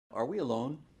Are we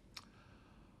alone?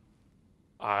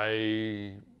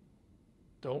 I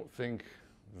don't think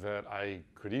that I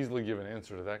could easily give an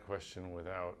answer to that question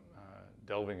without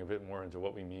delving a bit more into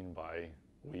what we mean by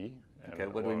we. Okay,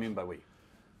 what do we mean by we?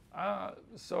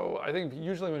 So I think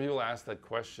usually when people ask that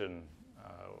question,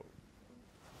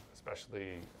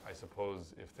 especially I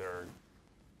suppose if they're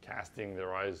casting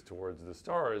their eyes towards the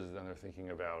stars, then they're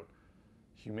thinking about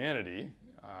humanity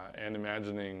and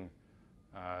imagining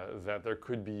that there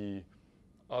could be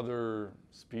other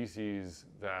species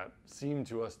that seem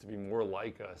to us to be more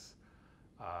like us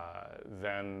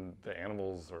than the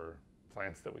animals or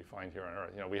plants that we find here on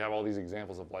Earth. You know, we have all these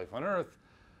examples of life on Earth.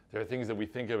 There are things that we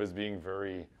think of as being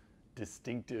very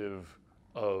distinctive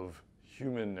of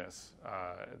humanness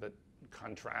that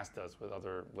contrast us with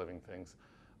other living things.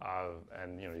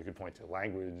 And you know, you could point to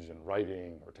language and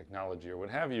writing or technology or what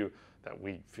have you that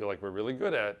we feel like we're really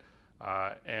good at.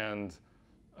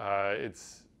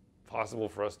 It's possible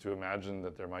for us to imagine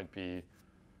that there might be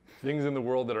things in the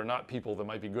world that are not people that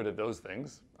might be good at those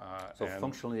things. So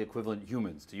functionally equivalent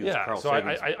humans, to use yeah, Carl so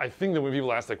Sagan's. I think that when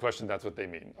people ask that question, that's what they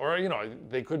mean. Or, you know,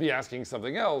 they could be asking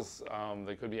something else.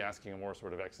 They could be asking a more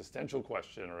sort of existential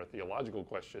question or a theological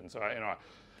question. So,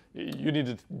 you need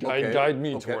to guide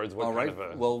me towards what kind of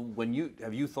a... Well,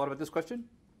 have you thought about this question?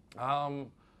 In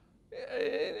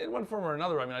one form or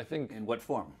another, I mean, I think... In what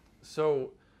form?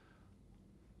 So,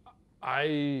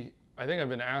 I think I've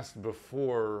been asked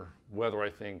before whether I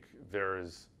think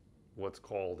there's what's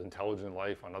called intelligent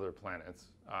life on other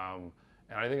planets. And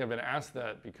I think I've been asked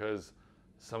that because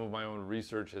some of my own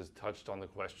research has touched on the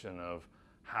question of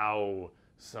how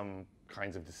some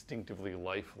kinds of distinctively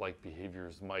life-like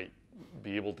behaviors might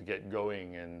be able to get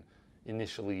going in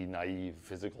initially naive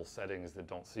physical settings that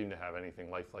don't seem to have anything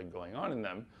lifelike going on in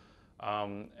them.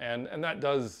 And that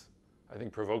does, I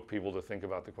think, provoke people to think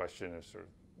about the question of sort of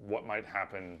what might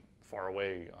happen far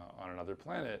away on another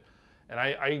planet. And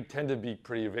I tend to be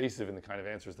pretty evasive in the kind of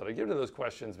answers that I give to those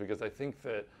questions because I think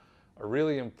that a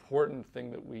really important thing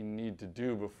that we need to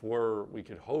do before we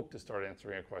could hope to start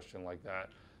answering a question like that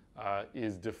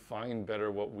is define better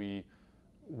what we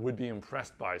would be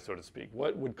impressed by, so to speak.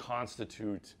 What would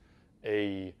constitute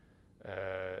a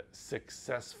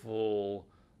successful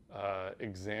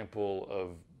example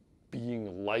of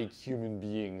being like human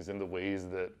beings in the ways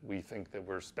that we think that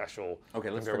we're special. Okay,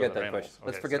 let's forget that question.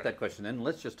 Let's forget that question, and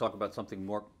let's just talk about something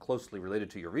more closely related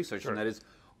to your research, and that is,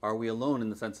 are we alone in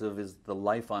the sense of, is the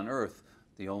life on Earth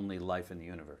the only life in the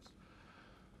universe?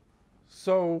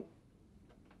 So,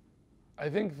 I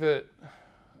think that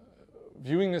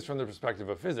viewing this from the perspective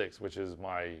of physics, which is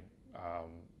my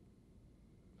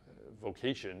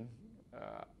vocation,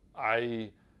 I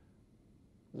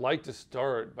like to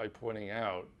start by pointing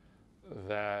out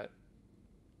that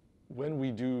when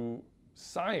we do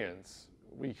science,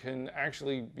 we can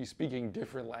actually be speaking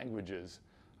different languages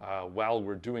while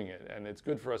we're doing it. And it's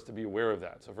good for us to be aware of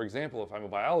that. So for example, if I'm a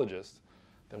biologist,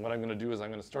 then what I'm going to do is I'm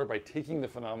going to start by taking the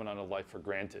phenomenon of life for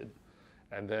granted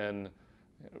and then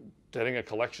getting a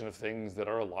collection of things that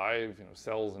are alive,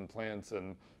 cells and plants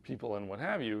and people and what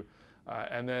have you,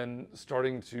 and then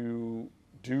starting to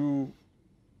do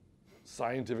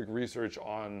scientific research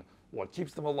on what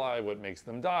keeps them alive, what makes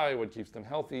them die, what keeps them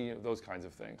healthy, those kinds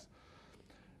of things.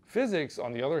 Physics,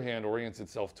 on the other hand, orients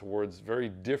itself towards very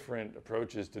different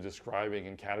approaches to describing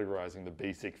and categorizing the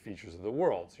basic features of the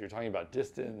world. So you're talking about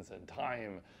distance and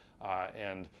time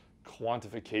and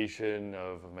quantification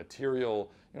of material,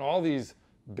 all these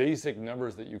basic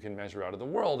numbers that you can measure out of the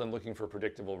world and looking for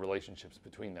predictable relationships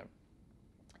between them.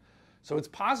 So it's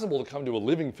possible to come to a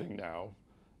living thing now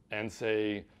and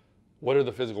say, what are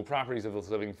the physical properties of this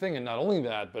living thing? And not only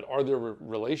that, but are there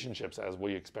relationships, as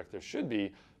we expect there should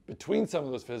be, between some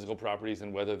of those physical properties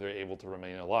and whether they're able to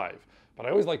remain alive. But I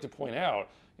always like to point out,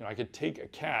 I could take a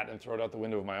cat and throw it out the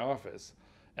window of my office,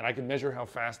 and I could measure how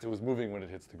fast it was moving when it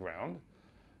hits the ground,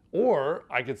 or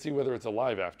I could see whether it's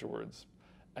alive afterwards.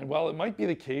 And while it might be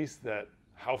the case that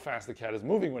how fast the cat is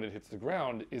moving when it hits the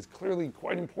ground is clearly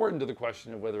quite important to the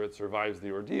question of whether it survives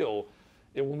the ordeal,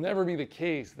 it will never be the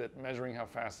case that measuring how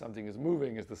fast something is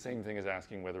moving is the same thing as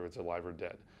asking whether it's alive or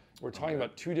dead. We're talking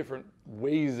about two different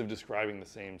ways of describing the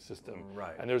same system.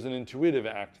 Right. And there's an intuitive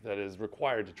act that is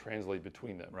required to translate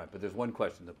between them. Right, but there's one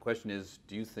question. The question is,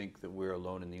 do you think that we're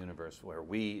alone in the universe, where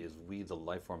we the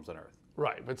life forms on Earth?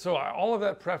 Right, but so all of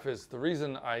that preface, the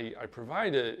reason I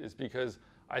provide it is because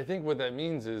I think what that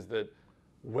means is that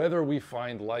whether we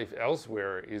find life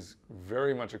elsewhere is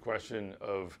very much a question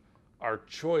of our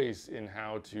choice in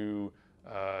how to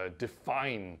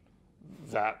define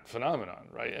that phenomenon,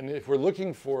 right? And if we're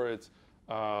looking for it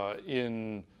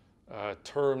in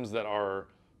terms that are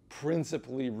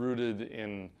principally rooted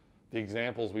in the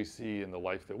examples we see in the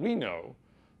life that we know.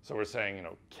 So we're saying, you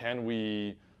know, can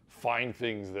we find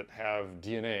things that have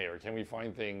DNA, or can we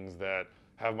find things that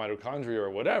have mitochondria or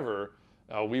whatever?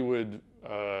 We would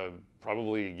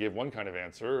probably give one kind of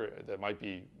answer that might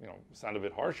be, you know, sound a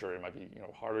bit harsher. It might be, you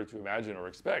know, harder to imagine or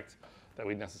expect that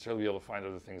we'd necessarily be able to find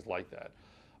other things like that.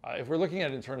 If we're looking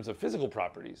at it in terms of physical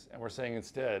properties, and we're saying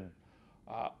instead,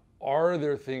 are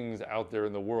there things out there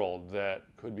in the world that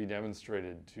could be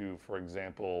demonstrated to, for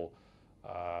example,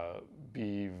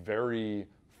 be very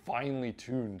finely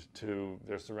tuned to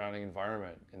their surrounding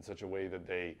environment in such a way that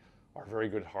they are very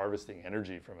good at harvesting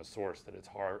energy from a source that it's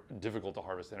difficult to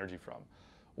harvest energy from?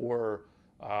 Or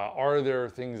are there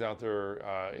things out there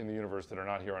in the universe that are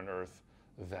not here on Earth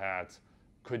that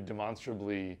could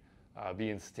demonstrably be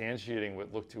instantiating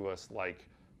what look to us like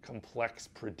complex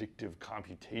predictive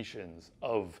computations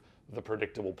of the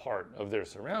predictable part of their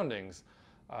surroundings?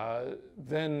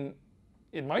 Then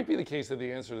it might be the case that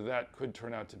the answer to that could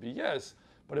turn out to be yes,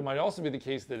 but it might also be the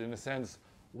case that, in a sense,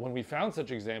 when we found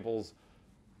such examples,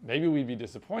 maybe we'd be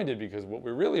disappointed, because what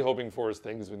we're really hoping for is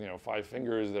things with, you know, 5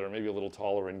 fingers that are maybe a little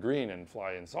taller and green and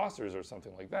fly in saucers or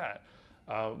something like that.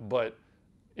 But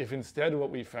if instead what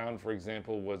we found, for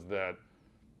example, was that,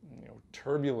 you know,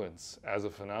 turbulence as a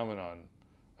phenomenon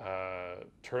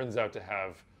turns out to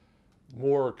have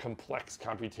more complex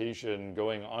computation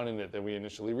going on in it than we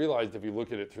initially realized if you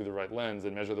look at it through the right lens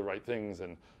and measure the right things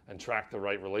and track the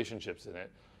right relationships in it.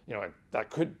 You know, that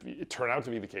could turn out to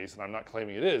be the case, and I'm not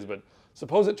claiming it is, but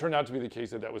suppose it turned out to be the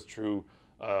case that that was true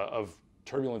of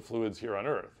turbulent fluids here on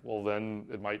Earth. Well, then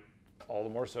it might all the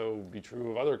more so be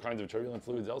true of other kinds of turbulent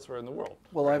fluids elsewhere in the world,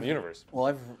 or in the universe. Well,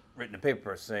 I've written a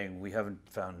paper saying we haven't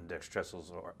found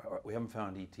extraterrestrials, or we haven't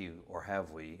found ET, or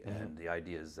have we? Mm-hmm. And the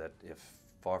idea is that if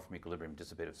far from equilibrium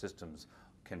dissipative systems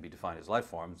can be defined as life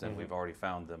forms, then we've already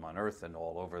found them on Earth and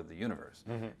all over the universe.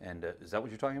 And is that what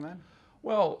you're talking about?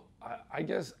 Well, I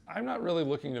guess I'm not really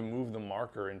looking to move the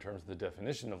marker in terms of the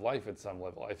definition of life at some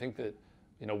level. I think that,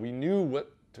 you know, we knew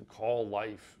what to call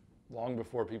life long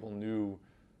before people knew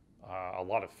a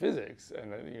lot of physics,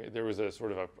 and there was a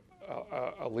sort of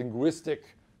a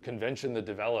linguistic convention that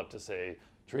developed to say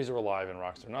trees are alive and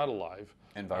rocks are not alive.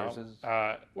 And viruses?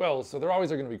 Well, so there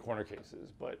always are going to be corner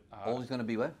cases, but always going to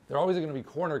be what? There are always going to be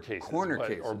corner cases,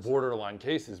 or borderline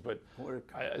cases. But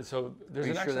so there's Are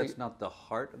you sure that's not the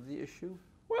heart of the issue?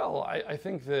 Well, I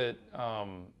think that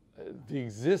the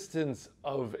existence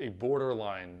of a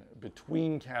borderline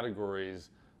between categories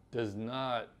does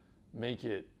not make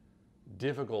it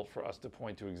difficult for us to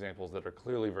point to examples that are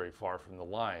clearly very far from the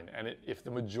line. And if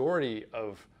the majority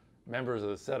of members of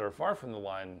the set are far from the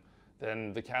line,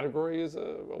 then the category is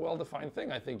a well-defined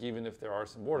thing, I think, even if there are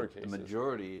some border cases. The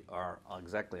majority are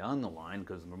exactly on the line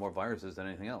because there are more viruses than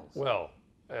anything else. Well,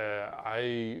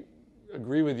 I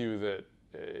agree with you that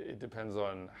it depends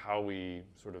on how we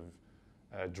sort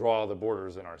of draw the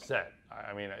borders in our set.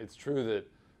 I mean, it's true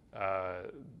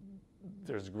that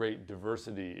there's great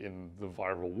diversity in the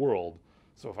viral world.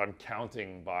 So if I'm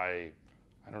counting by,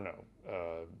 I don't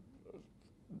know,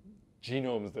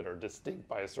 genomes that are distinct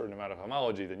by a certain amount of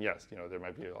homology, then yes, you know, there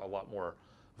might be a lot more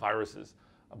viruses.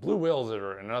 Blue whales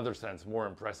are, in another sense, more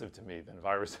impressive to me than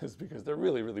viruses because they're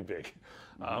really, really big.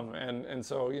 And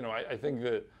so, you know, I think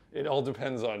that it all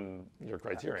depends on your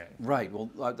criterion. Right. Well,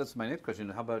 that's my next question.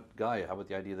 How about Gaia? How about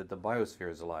the idea that the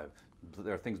biosphere is alive?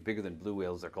 There are things bigger than blue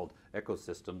whales. They're called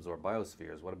ecosystems or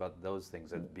biospheres. What about those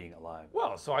things as being alive?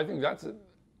 Well, so I think that's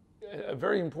a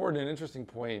very important and interesting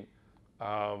point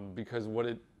because what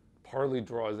it partly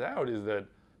draws out is that,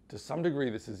 to some degree,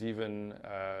 this is even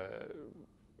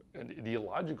an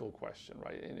ideological question,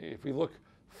 right? And if we look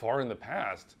far in the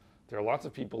past, there are lots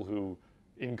of people who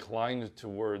inclined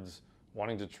towards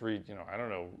wanting to treat, you know, I don't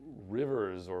know,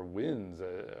 rivers or winds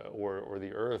or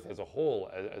the earth as a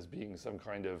whole as being some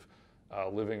kind of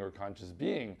living or conscious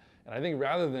being. And I think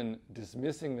rather than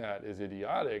dismissing that as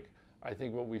idiotic, I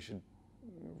think what we should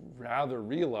rather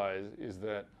realize is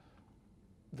that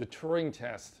the Turing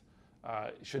test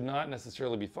should not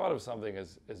necessarily be thought of something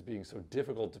as being so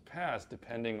difficult to pass,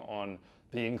 depending on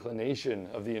the inclination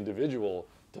of the individual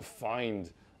to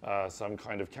find some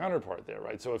kind of counterpart there,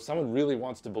 right? So if someone really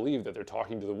wants to believe that they're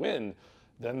talking to the wind,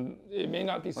 then it may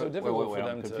not be so difficult for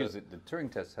them I'm confused. The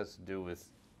Turing test has to do with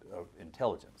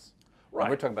intelligence. Right. And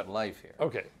we're talking about life here.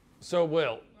 Okay. So,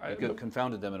 well... You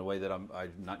confounded them in a way that I'm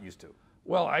not used to.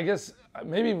 Well, I guess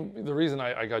maybe the reason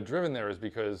I got driven there is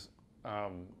because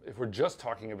if we're just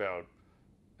talking about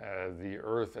the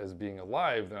Earth as being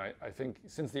alive, then I think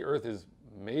since the Earth is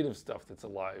made of stuff that's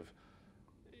alive,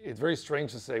 it's very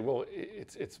strange to say, well,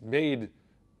 it's made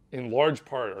in large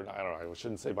part, or I don't know, I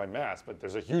shouldn't say by mass, but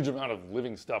there's a huge amount of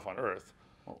living stuff on Earth.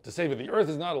 To say that the Earth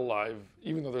is not alive,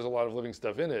 even though there's a lot of living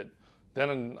stuff in it,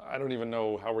 then I don't even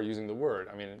know how we're using the word.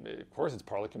 I mean, of course, it's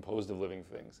partly composed of living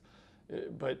things.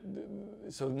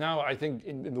 So now I think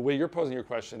in the way you're posing your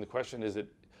question, the question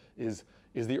is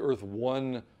the Earth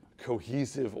one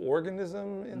cohesive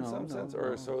organism in some sense?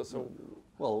 Or so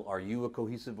Well, are you a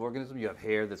cohesive organism? You have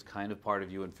hair that's kind of part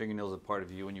of you, and fingernails are part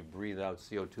of you, and you breathe out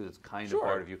CO2 that's kind of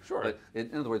part of you. Sure. But in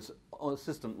other words,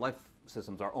 life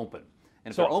systems are open.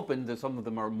 And if So- they're open, then some of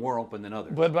them are more open than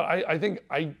others. But I think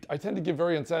I tend to give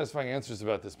very unsatisfying answers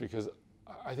about this because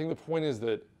I think the point is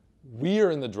that we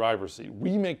are in the driver's seat.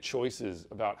 We make choices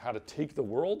about how to take the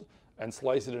world and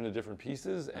slice it into different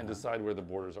pieces and decide where the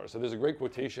borders are. So there's a great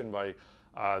quotation by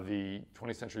the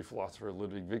 20th century philosopher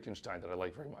Ludwig Wittgenstein that I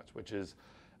like very much, which is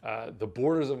the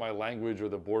borders of my language are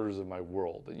the borders of my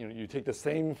world. You know, you take the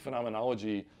same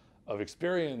phenomenology of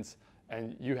experience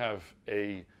and you have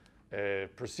a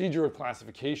procedure of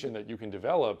classification that you can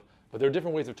develop, but there are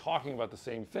different ways of talking about the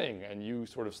same thing, and you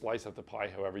sort of slice up the pie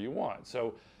however you want.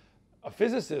 So a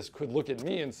physicist could look at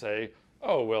me and say,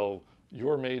 oh, well,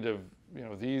 you're made of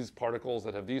these particles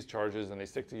that have these charges and they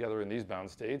stick together in these bound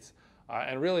states.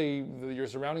 And really, your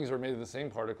surroundings are made of the same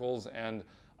particles, and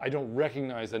I don't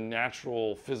recognize a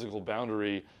natural physical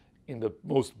boundary in the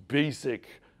most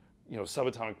basic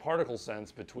subatomic particle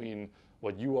sense between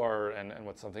what you are and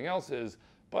what something else is.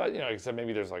 But except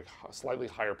maybe there's like a slightly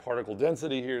higher particle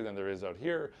density here than there is out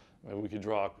here. Maybe we could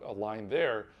draw a line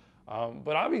there.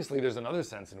 But obviously there's another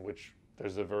sense in which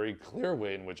there's a very clear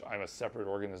way in which I'm a separate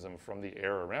organism from the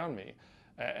air around me.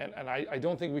 And I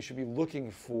don't think we should be looking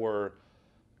for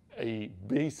a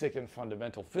basic and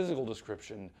fundamental physical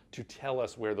description to tell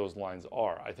us where those lines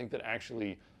are. I think that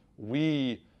actually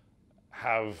we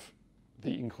have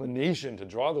the inclination to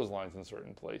draw those lines in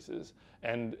certain places,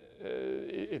 and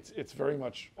it's very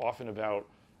much often about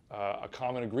a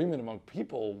common agreement among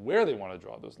people where they want to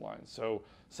draw those lines. So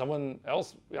someone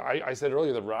else, I said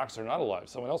earlier that rocks are not alive.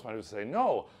 Someone else might say,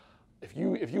 no, if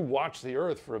you watch the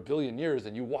Earth for 1 billion years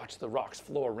and you watch the rocks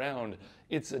flow around,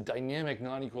 it's a dynamic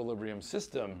non-equilibrium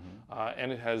system,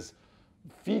 and it has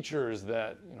features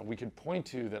that we could point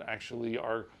to that actually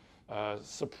are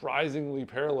surprisingly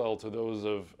parallel to those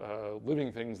of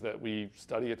living things that we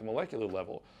study at the molecular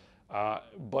level.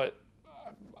 But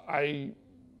I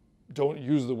don't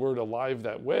use the word alive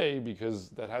that way because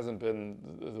that hasn't been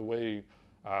the way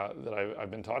that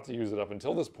I've been taught to use it up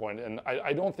until this point. And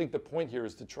I don't think the point here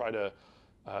is to try to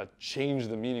change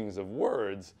the meanings of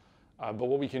words. But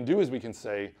what we can do is we can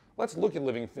say, let's look at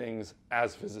living things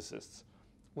as physicists.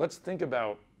 Let's think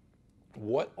about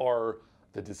what are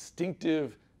the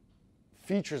distinctive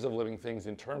features of living things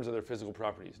in terms of their physical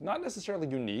properties. Not necessarily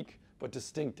unique, but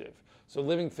distinctive. So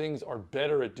living things are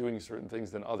better at doing certain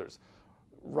things than others.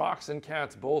 Rocks and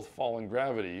cats both fall in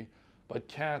gravity, but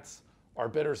cats are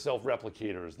better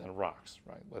self-replicators than rocks,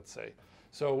 right? Let's say.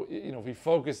 So, if we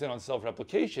focus in on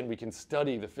self-replication, we can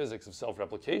study the physics of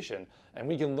self-replication, and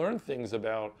we can learn things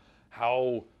about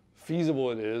how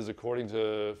feasible it is, according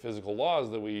to physical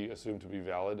laws that we assume to be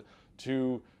valid,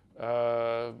 to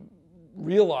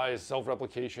realize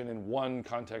self-replication in one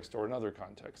context or another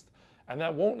context. And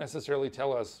that won't necessarily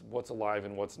tell us what's alive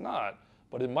and what's not,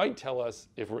 but it might tell us,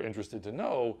 if we're interested to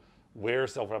know, where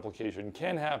self-replication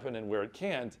can happen and where it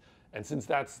can't. And since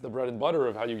that's the bread and butter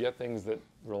of how you get things that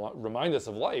remind us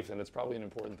of life, then it's probably an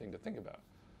important thing to think about.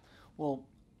 Well,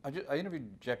 I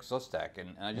interviewed Jack Szostak, and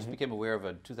I just became aware of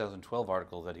a 2012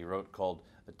 article that he wrote called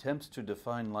 "Attempts to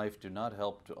Define Life Do Not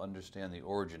Help to Understand the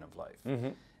Origin of Life."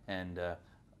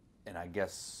 And I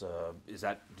guess,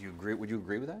 do you agree? Would you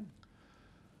agree with that?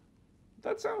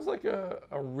 That sounds like a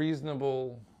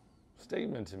reasonable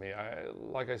statement to me.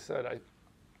 Like I said,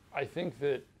 I think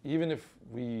that even if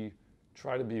we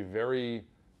try to be very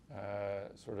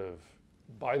sort of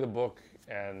by the book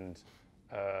and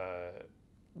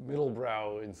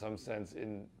middlebrow in some sense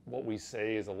in what we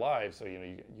say is alive. So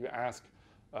you ask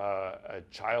a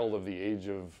child of the age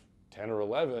of 10 or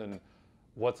 11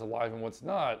 what's alive and what's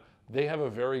not. They have a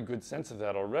very good sense of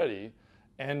that already,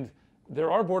 and there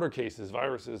are border cases,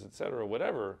 viruses, et cetera,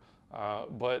 whatever.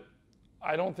 But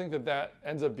I don't think that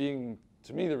ends up being,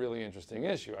 to me, the really interesting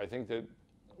issue. I think that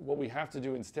what we have to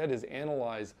do instead is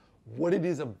analyze what it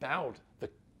is about the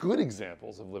good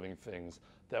examples of living things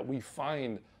that we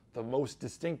find the most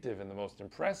distinctive and the most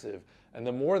impressive. And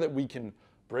the more that we can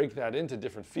break that into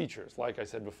different features, like I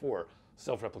said before,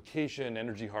 self-replication,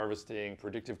 energy harvesting,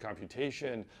 predictive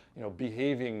computation,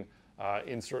 behaving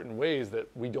in certain ways that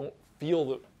we don't feel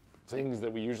that things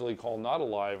that we usually call not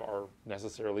alive are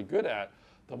necessarily good at,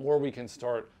 the more we can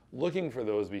start looking for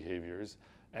those behaviors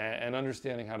and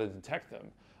understanding how to detect them.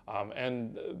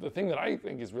 And the thing that I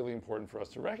think is really important for us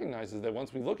to recognize is that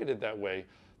once we look at it that way,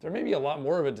 there may be a lot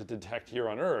more of it to detect here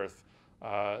on Earth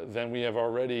than we have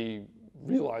already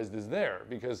realized is there,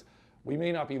 because we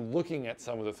may not be looking at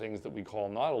some of the things that we call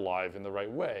not alive in the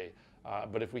right way.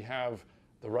 But if we have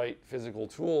the right physical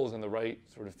tools and the right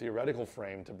sort of theoretical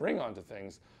frame to bring onto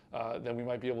things, then we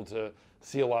might be able to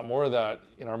see a lot more of that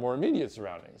in our more immediate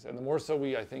surroundings. And the more so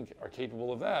we, I think, are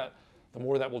capable of that, the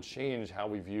more that will change how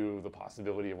we view the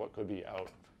possibility of what could be out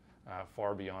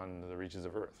far beyond the reaches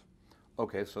of Earth.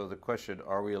 Okay, so the question,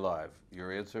 are we alive?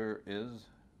 Your answer is?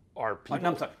 Are people?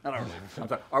 No, I'm sorry, not are we. I'm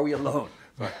sorry. Are we alone?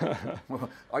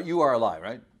 You are alive,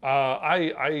 right?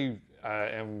 I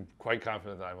am quite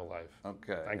confident that I'm alive.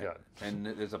 Okay. Thank God. And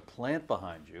there's a plant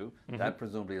behind you. That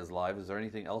presumably is alive. Is there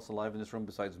anything else alive in this room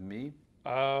besides me?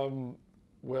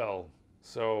 Well,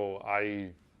 so I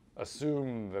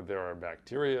assume that there are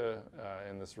bacteria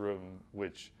in this room,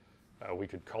 which we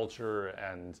could culture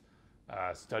and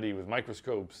study with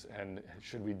microscopes. And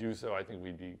should we do so, I think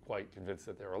we'd be quite convinced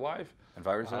that they're alive. And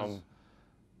viruses?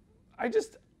 You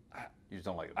just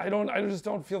don't like it? I just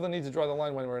don't feel the need to draw the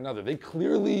line one way or another. They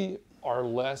clearly are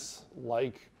less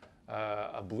like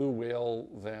a blue whale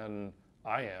than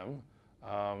I am.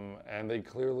 And they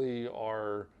clearly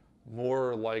are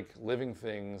more like living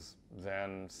things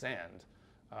than sand.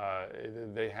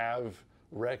 They have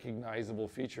recognizable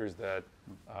features that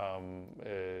are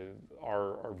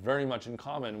very much in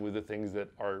common with the things that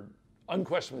are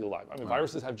unquestionably alive. I mean,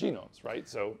 viruses have genomes, right?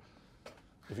 So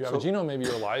if you have a genome, maybe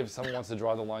you're alive. Someone wants to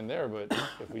draw the line there, but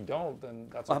if we don't, then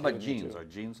that's okay. How about with me genes? too. Are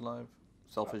genes alive?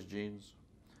 Selfish genes?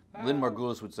 Lynn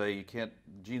Margulis would say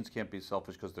genes can't be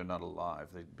selfish because they're not alive.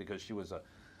 Because she was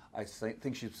I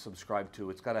think she subscribed to,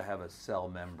 it's got to have a cell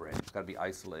membrane. It's got to be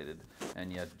isolated,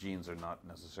 and yet genes are not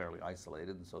necessarily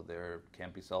isolated, and so they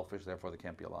can't be selfish. Therefore, they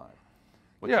can't be alive.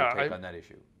 What's your take on that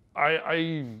issue?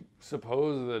 I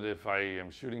suppose that if I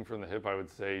am shooting from the hip, I would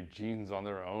say genes on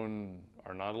their own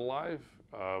are not alive.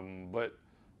 But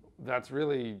that's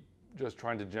really just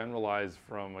trying to generalize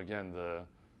from, again, the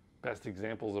best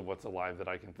examples of what's alive that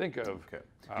I can think of. Okay.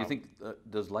 Do you think,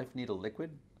 does life need a liquid?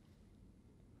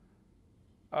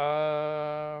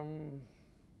 So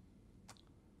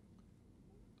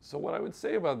what I would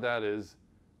say about that is,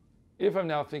 if I'm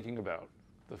now thinking about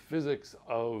the physics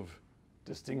of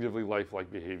distinctively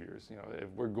lifelike behaviors, if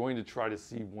we're going to try to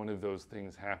see one of those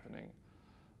things happening,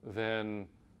 then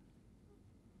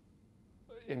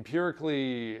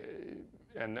empirically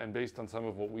and based on some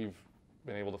of what we've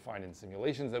been able to find in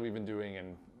simulations that we've been doing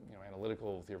and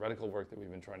analytical, theoretical work that we've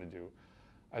been trying to do,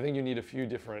 I think you need a few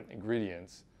different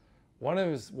ingredients. One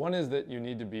is that you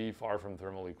need to be far from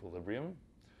thermal equilibrium,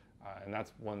 and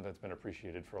that's one that's been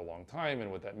appreciated for a long time.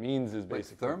 And what that means is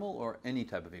basically thermal or any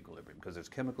type of equilibrium, because there's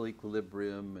chemical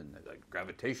equilibrium and like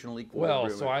gravitational equilibrium.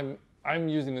 Well, so I'm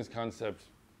using this concept.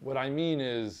 What I mean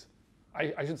is,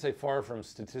 I should say far from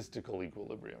statistical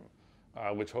equilibrium,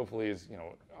 which hopefully is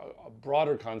a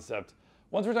broader concept.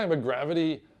 Once we're talking about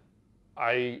gravity,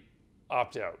 I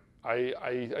opt out.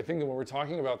 I think that when we're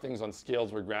talking about things on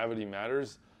scales where gravity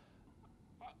matters,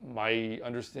 my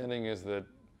understanding is that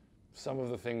some of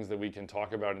the things that we can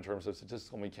talk about in terms of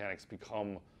statistical mechanics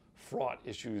become fraught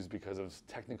issues because of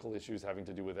technical issues having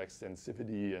to do with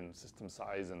extensivity and system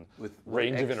size and with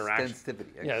range of interaction.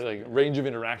 Yeah, like range of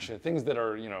interaction, things that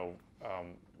are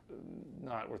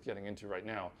not worth getting into right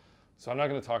now. So I'm not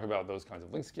going to talk about those kinds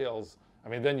of length scales. I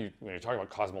mean, then when you're talking about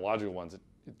cosmological ones, it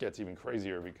gets even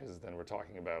crazier because then we're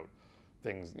talking about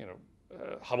things,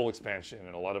 Hubble expansion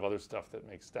and a lot of other stuff that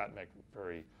makes StatMech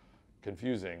very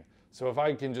confusing. So if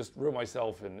I can just root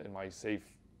myself in my safe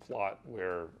plot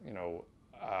where,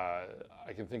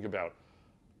 I can think about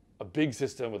a big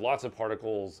system with lots of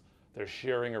particles, they're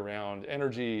sharing around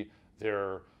energy,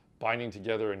 they're binding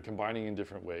together and combining in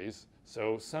different ways.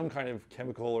 So some kind of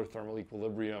chemical or thermal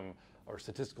equilibrium or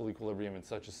statistical equilibrium in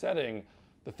such a setting,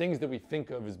 the things that we think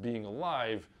of as being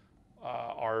alive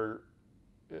are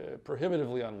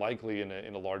prohibitively unlikely in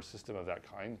a large system of that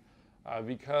kind,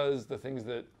 because the things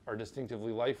that are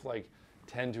distinctively lifelike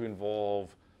tend to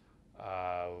involve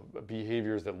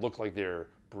behaviors that look like they're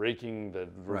breaking the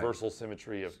reversal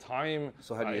symmetry of time.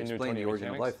 So how do you explain the origin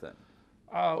of life then?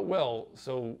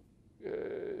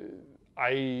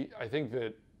 I think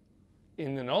that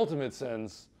in an ultimate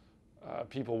sense,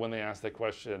 people, when they ask that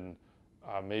question,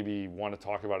 maybe want to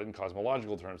talk about it in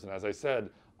cosmological terms. And as I said,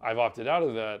 I've opted out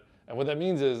of that. And what that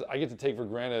means is I get to take for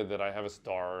granted that I have a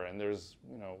star and there's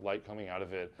light coming out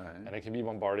of it, Right. and it can be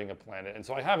bombarding a planet. And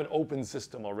so I have an open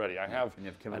system already. I have And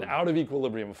you have an chemical- out of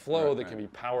equilibrium flow Right, that right, can be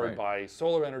powered right. by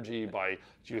solar energy, by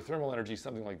geothermal energy,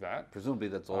 something like that. Presumably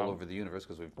that's all over the universe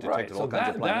because we've Right. detected So all kinds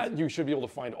of planets. that you should be able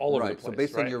to find all over the Right. place. So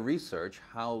based right? on your research,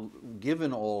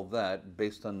 given all that,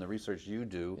 based on the research you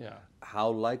do, Yeah. how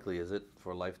likely is it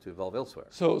for life to evolve elsewhere?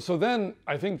 So then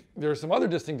I think there are some other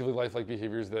distinctively lifelike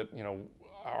behaviors that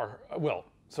are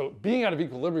So being out of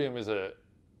equilibrium is a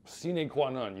sine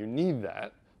qua non. You need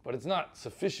that, but it's not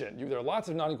sufficient. There are lots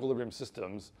of non-equilibrium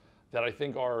systems that I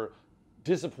think are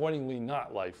disappointingly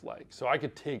not lifelike. So I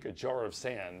could take a jar of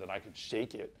sand and I could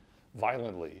shake it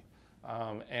violently,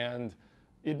 and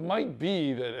it might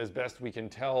be that, as best we can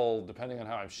tell, depending on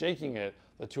how I'm shaking it,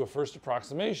 that to a first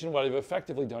approximation, what I've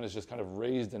effectively done is just kind of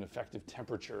raised an effective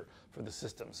temperature for the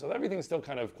system. So everything's still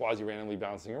kind of quasi-randomly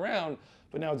bouncing around,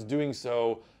 but now it's doing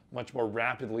so much more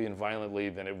rapidly and violently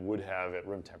than it would have at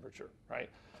room temperature, right?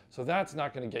 So that's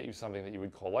not going to get you something that you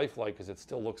would call lifelike, because it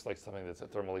still looks like something that's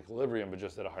at thermal equilibrium, but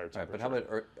just at a higher temperature. Right,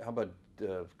 but how about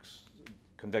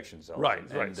convection cells? Right.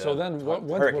 So then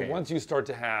once you start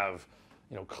to have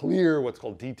clear what's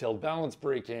called detailed balance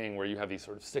breaking, where you have these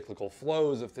sort of cyclical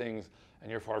flows of things and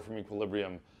you're far from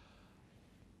equilibrium,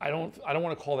 I don't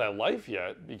want to call that life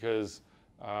yet, because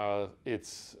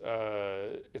it's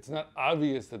not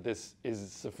obvious that this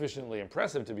is sufficiently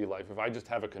impressive to be life. If I just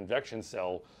have a convection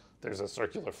cell, there's a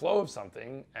circular flow of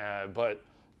something, but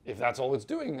if that's all it's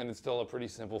doing, then it's still a pretty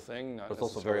simple thing. But it's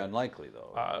also very unlikely,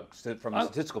 though, from a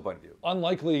statistical point of view.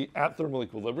 Unlikely at thermal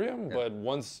equilibrium, but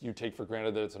once you take for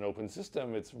granted that it's an open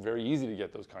system, it's very easy to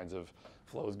get those kinds of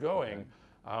flows going.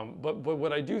 But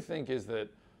what I do think is that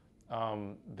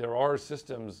there are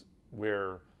systems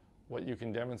where what you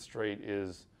can demonstrate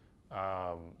is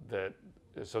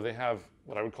so they have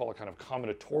what I would call a kind of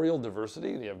combinatorial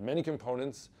diversity. They have many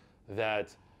components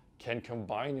that can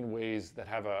combine in ways that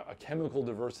have a chemical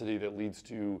diversity that leads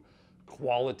to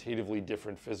qualitatively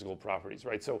different physical properties,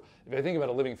 right? So if I think about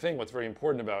a living thing, what's very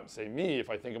important about, say, me,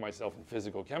 if I think of myself in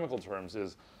physical-chemical terms,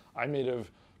 is I'm made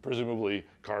of presumably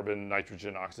carbon,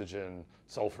 nitrogen, oxygen,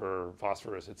 sulfur,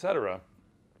 phosphorus, etc.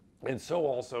 And so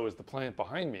also is the planet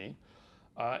behind me.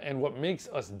 And what makes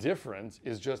us different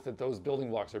is just that those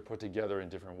building blocks are put together in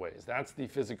different ways. That's the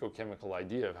physico-chemical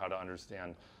idea of how to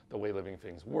understand the way living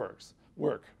things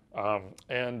work.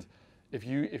 And if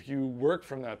you work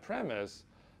from that premise,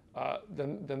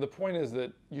 then the point is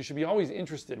that you should be always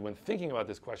interested, when thinking about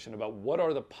this question, about what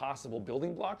are the possible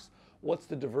building blocks, what's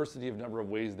the diversity of number of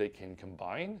ways they can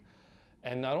combine,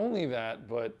 and not only that,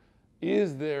 but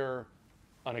is there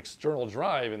an external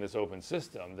drive in this open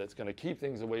system that's going to keep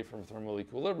things away from thermal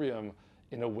equilibrium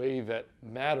in a way that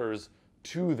matters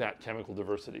to that chemical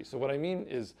diversity. So what I mean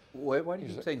is, why do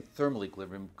you keep saying thermal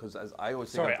equilibrium? Because as I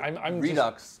always think, I'm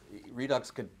redox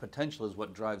potential is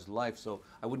what drives life. So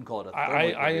I wouldn't call it a thermal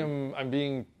equilibrium.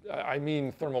 I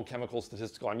mean thermochemical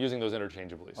statistical. I'm using those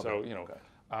interchangeably. Okay.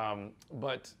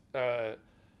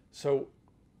 So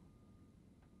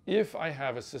if I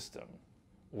have a system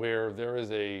where there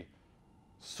is a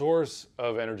source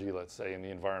of energy, let's say, in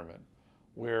the environment,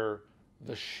 where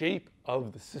the shape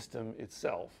of the system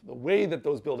itself, the way that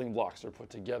those building blocks are put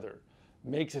together,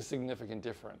 makes a significant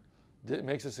difference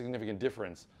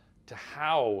to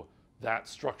how that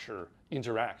structure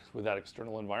interacts with that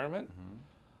external environment.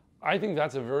 I think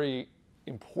that's a very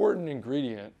important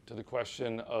ingredient to the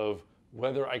question of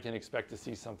whether I can expect to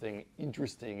see something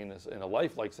interesting in a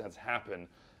lifelike sense happen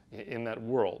in that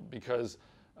world. Because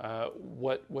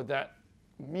what that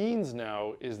means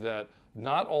now is that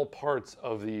not all parts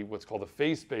of what's called the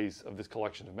phase space of this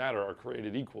collection of matter are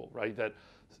created equal, right? That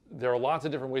there are lots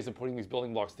of different ways of putting these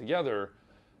building blocks together,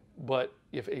 but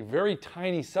if a very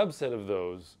tiny subset of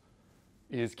those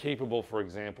is capable, for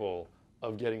example,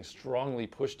 of getting strongly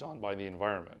pushed on by the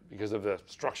environment because of the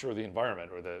structure of the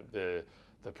environment or the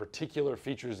particular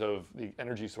features of the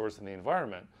energy source in the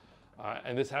environment,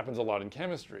 and this happens a lot in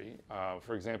chemistry.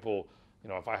 For example,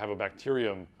 if I have a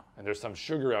bacterium and there's some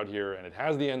sugar out here and it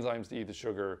has the enzymes to eat the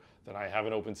sugar, then I have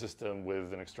an open system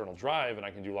with an external drive and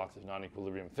I can do lots of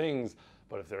non-equilibrium things.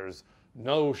 But if there's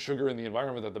no sugar in the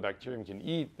environment that the bacterium can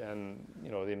eat, then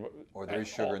or there's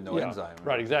sugar and no enzyme.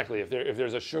 Right, exactly. If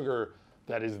there's a sugar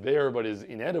that is there but is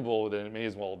inedible, then it may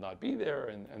as well not be there,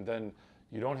 and then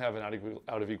you don't have an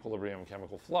out of equilibrium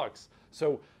chemical flux.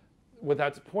 So what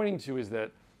that's pointing to is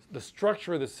that the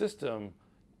structure of the system,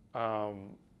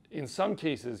 in some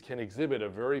cases, can exhibit a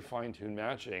very fine-tuned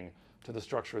matching to the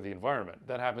structure of the environment.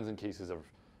 That happens in cases of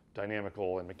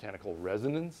dynamical and mechanical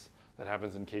resonance. That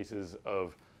happens in cases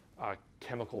of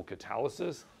chemical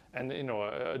catalysis. and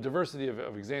a diversity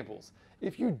of examples.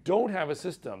 If you don't have a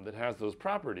system that has those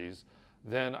properties,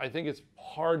 then I think it's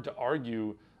hard to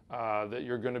argue that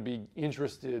you're going to be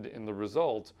interested in the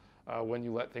result when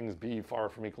you let things be far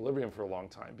from equilibrium for a long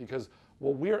time. Because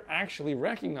what we're actually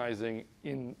recognizing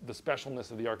in the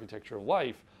specialness of the architecture of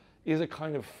life is a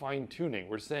kind of fine-tuning.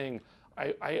 We're saying,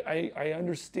 I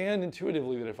understand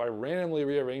intuitively that if I randomly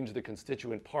rearrange the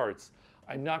constituent parts,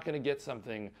 I'm not going to get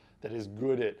something that is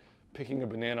good at picking a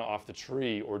banana off the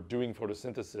tree or doing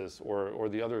photosynthesis or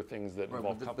the other things that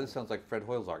involve but this sounds like Fred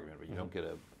Hoyle's argument, but you don't get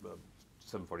a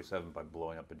 747 by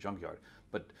blowing up a junkyard.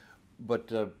 But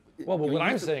what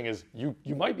I'm saying is you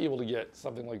might be able to get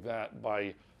something like that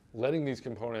by letting these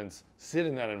components sit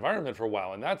in that environment for a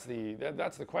while, and that's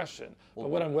the question. But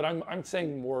what I'm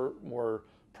saying more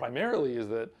primarily is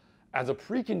that as a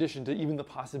precondition to even the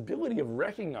possibility of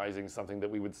recognizing something that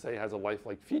we would say has a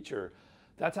lifelike feature,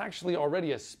 that's actually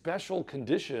already a special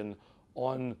condition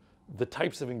on the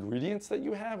types of ingredients that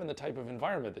you have and the type of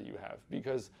environment that you have.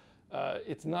 Because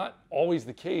it's not always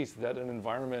the case that an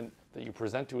environment that you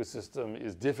present to a system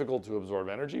is difficult to absorb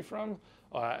energy from,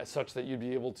 such that you'd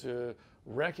be able to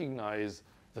recognize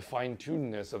the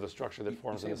fine-tunedness of the structure that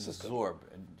forms in the system. Absorb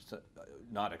and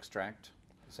not extract.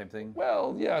 Same thing?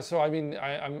 Well, yeah. So I mean,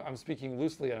 I'm speaking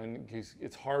loosely. I mean,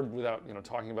 it's hard without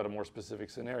talking about a more specific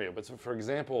scenario. But so, for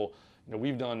example,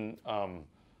 we've done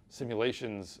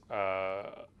simulations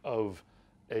of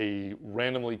a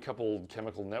randomly coupled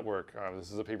chemical network.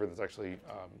 This is a paper that's actually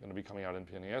going to be coming out in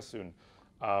PNAS soon,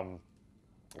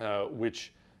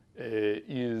 which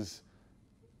is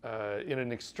in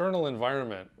an external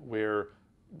environment where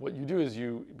what you do is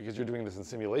because you're doing this in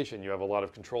simulation, you have a lot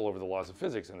of control over the laws of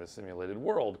physics in this simulated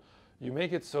world. You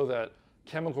make it so that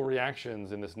chemical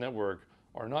reactions in this network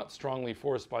are not strongly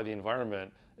forced by the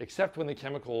environment, except when the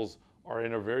chemicals are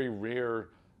in a very rare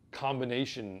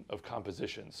combination of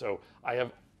composition. So I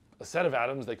have a set of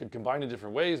atoms that could combine in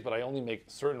different ways, but I only make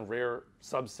certain rare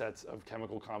subsets of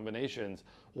chemical combinations,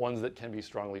 ones that can be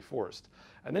strongly forced.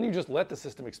 And then you just let the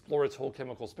system explore its whole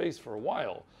chemical space for a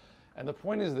while. And the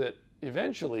point is that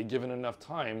eventually, given enough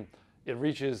time, it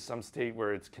reaches some state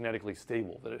where it's kinetically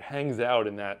stable, that it hangs out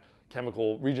in that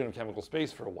region of chemical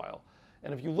space for a while.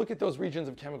 And if you look at those regions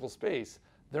of chemical space,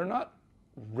 they're not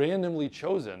randomly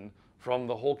chosen from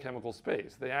the whole chemical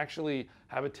space. They actually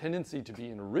have a tendency to be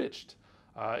enriched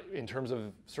in terms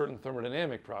of certain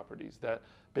thermodynamic properties, that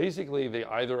basically they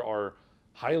either are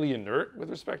highly inert with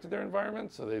respect to their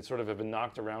environment, so they sort of have been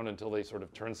knocked around until they sort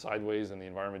of turn sideways and the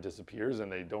environment disappears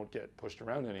and they don't get pushed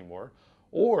around anymore,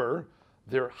 or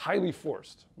they're highly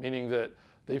forced, meaning that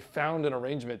they've found an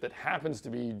arrangement that happens to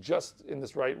be just in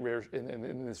this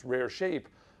in this rare shape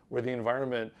where the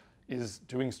environment is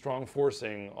doing strong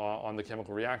forcing on the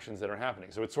chemical reactions that are happening.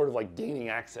 So it's sort of like gaining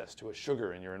access to a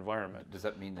sugar in your environment. Does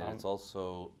that mean that it's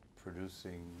also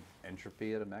producing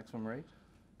entropy at a maximum rate?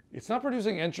 It's not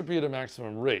producing entropy at a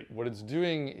maximum rate. What it's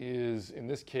doing is, in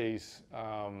this case,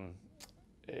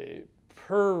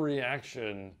 per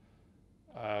reaction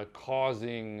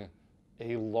causing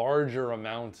a larger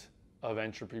amount of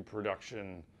entropy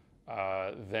production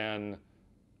than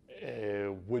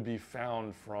would be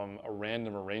found from a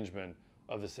random arrangement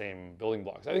of the same building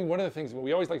blocks. I think one of the things,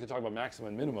 we always like to talk about maxima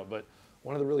and minima, but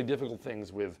one of the really difficult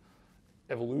things with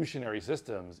evolutionary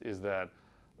systems is that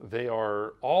they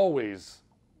are always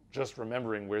just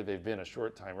remembering where they've been a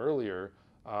short time earlier,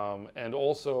 and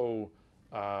also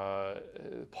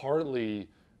partly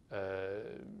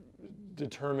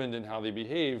determined in how they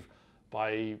behave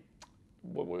by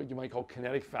what you might call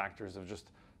kinetic factors of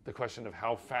just the question of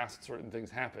how fast certain things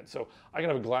happen. So I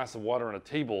can have a glass of water on a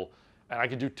table, and I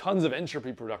could do tons of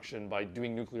entropy production by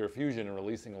doing nuclear fusion and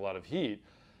releasing a lot of heat,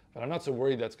 but I'm not so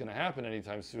worried that's going to happen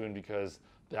anytime soon because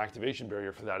the activation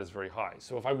barrier for that is very high.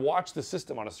 So if I watch the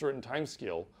system on a certain time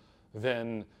scale,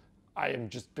 then I am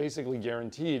just basically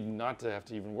guaranteed not to have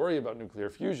to even worry about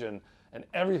nuclear fusion, and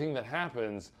everything that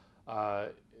happens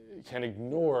can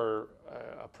ignore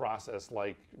a process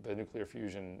like the nuclear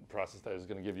fusion process that is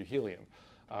going to give you helium.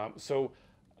 So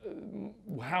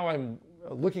how I'm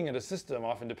looking at a system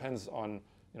often depends on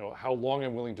how long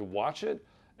I'm willing to watch it,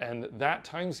 and that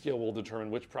time scale will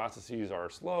determine which processes are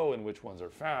slow and which ones are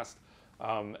fast,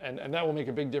 and that will make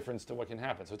a big difference to what can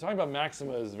happen. So talking about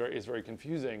maxima is very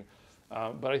confusing,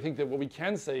 but I think that what we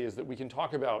can say is that we can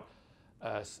talk about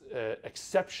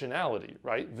exceptionality,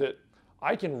 right? That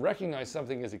I can recognize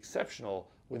something as exceptional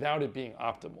without it being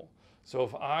optimal. So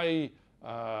if I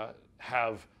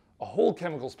have a whole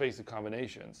chemical space of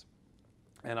combinations,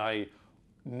 and I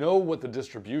know what the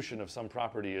distribution of some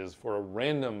property is for a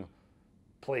random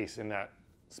place in that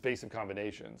space of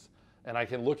combinations, and I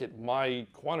can look at my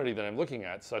quantity that I'm looking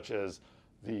at, such as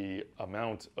the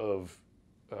amount of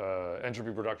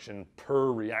entropy production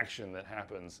per reaction that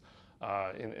happens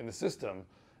in the system,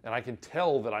 and I can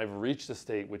tell that I've reached a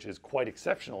state which is quite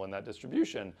exceptional in that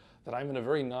distribution, that I'm in a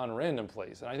very non-random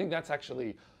place. And I think that's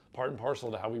actually part and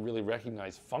parcel to how we really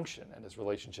recognize function and its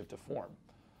relationship to form.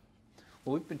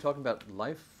 Well, we've been talking about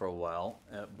life for a while,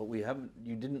 but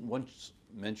you didn't once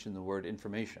mention the word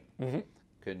information.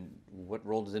 What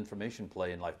role does information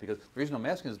play in life? Because the reason I'm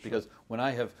asking is because when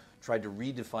I have tried to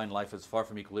redefine life as far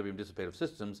from equilibrium dissipative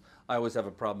systems, I always have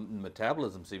a problem.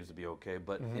 Metabolism seems to be okay,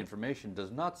 but information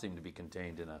does not seem to be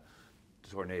contained in a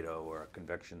tornado or a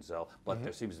convection cell, but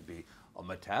there seems to be a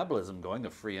metabolism going, a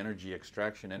free energy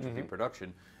extraction, entropy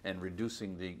production, and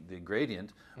reducing the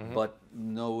gradient, but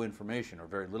no information or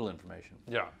very little information.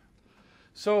 Yeah.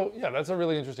 So yeah, that's a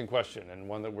really interesting question, and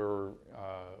one that we're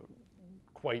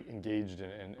quite engaged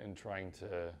in trying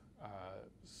to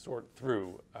sort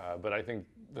through. But I think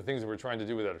the things that we're trying to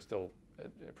do with that are still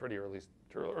at pretty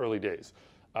early days.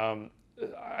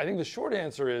 I think the short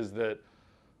answer is that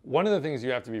one of the things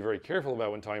you have to be very careful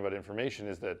about when talking about information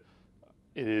is that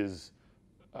it is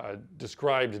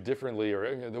described differently,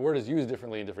 or the word is used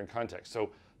differently in different contexts.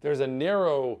 So there's a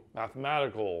narrow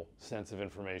mathematical sense of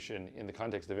information in the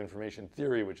context of information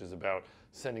theory, which is about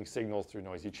sending signals through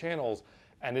noisy channels.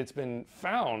 And it's been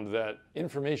found that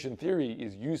information theory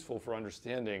is useful for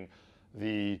understanding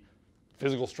the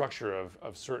physical structure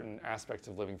of certain aspects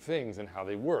of living things and how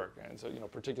they work. And so,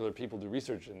 particular people do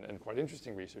research and quite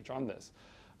interesting research on this.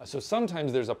 So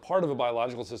sometimes there's a part of a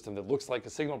biological system that looks like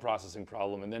a signal processing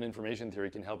problem, and then information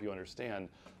theory can help you understand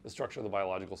the structure of the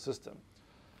biological system.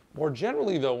 More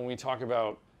generally, though, when we talk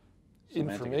about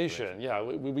information, yeah,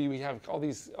 we have all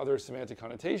these other semantic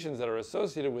connotations that are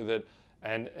associated with it,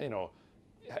 and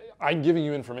I'm giving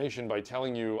you information by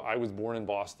telling you I was born in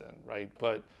Boston, right?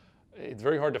 But it's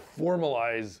very hard to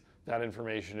formalize that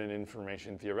information in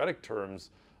information theoretic terms,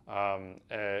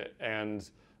 and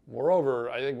moreover,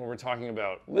 I think when we're talking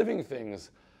about living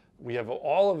things, we have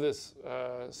all of this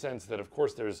sense that, of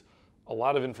course, there's a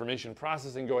lot of information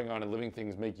processing going on, and living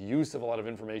things make use of a lot of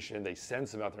information. They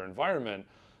sense about their environment,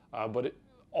 but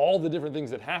all the different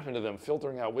things that happen to them,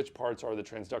 filtering out which parts are the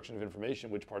transduction of information,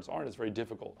 which parts aren't, is very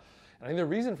difficult. And I think the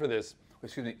reason for this...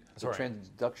 Excuse me, the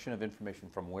transduction of information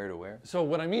from where to where? So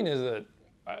what I mean is that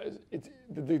it's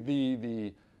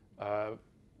the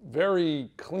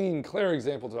very clean, clear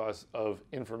example to us of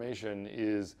information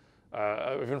is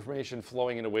of information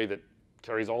flowing in a way that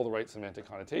carries all the right semantic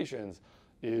connotations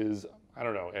is, I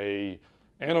don't know, a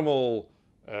animal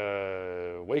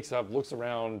wakes up, looks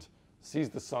around, sees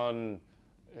the sun,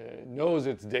 knows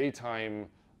it's daytime,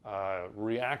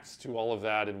 reacts to all of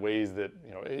that in ways that,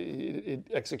 it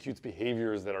executes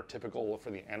behaviors that are typical for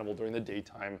the animal during the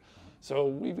daytime. So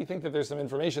we think that there's some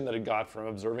information that it got from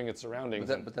observing its surroundings.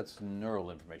 But that's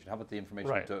neural information. How about the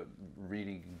information to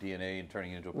reading DNA and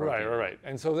turning it into a protein? Right.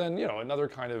 And so then, another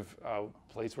kind of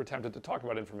place we're tempted to talk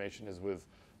about information is with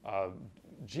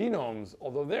genomes,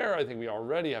 although there I think we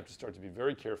already have to start to be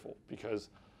very careful, because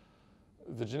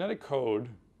the genetic code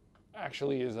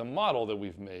actually is a model that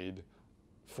we've made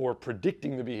for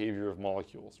predicting the behavior of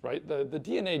molecules, right? The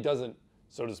DNA doesn't,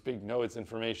 so to speak, know its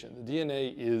information. The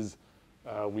DNA is,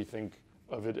 we think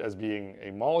of it as being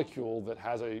a molecule that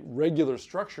has a regular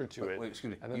structure to it. Wait,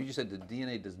 excuse me. You just said the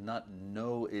DNA does not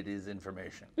know it is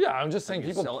information. Yeah, I'm just saying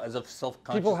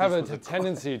people have a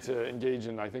tendency to engage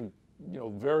in, I think,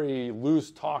 very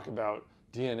loose talk about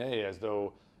DNA as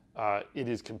though it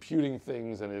is computing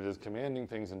things and it is commanding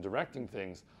things and directing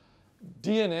things.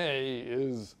 DNA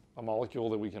is a molecule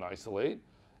that we can isolate.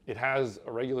 It has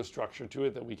a regular structure to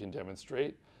it that we can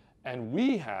demonstrate. And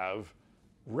we have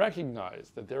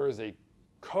recognized that there is a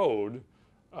code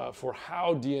for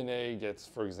how DNA gets,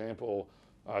 for example,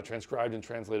 transcribed and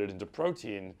translated into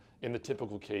protein in the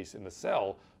typical case in the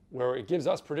cell, where it gives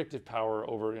us predictive power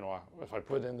over, if I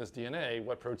put in this DNA,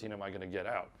 what protein am I going to get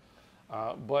out?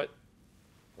 But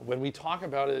when we talk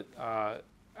about it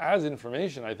as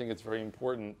information, I think it's very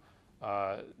important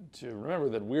to remember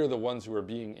that we're the ones who are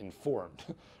being informed.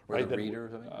 Right? We're the reader or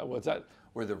something? What's that?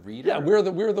 We're the reader? Yeah,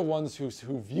 we're the ones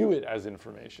who view it as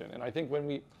information. And I think when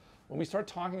we start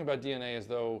talking about DNA as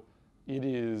though it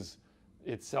is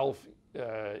itself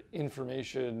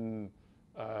information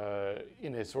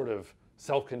in a sort of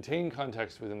self-contained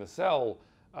context within the cell,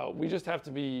 we just have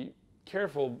to be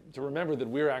careful to remember that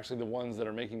we're actually the ones that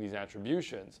are making these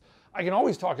attributions. I can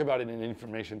always talk about it in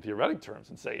information theoretic terms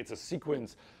and say it's a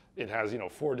sequence. It has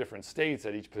 4 different states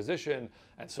at each position,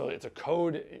 and so it's a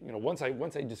code. Once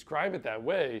I describe it that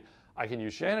way, I can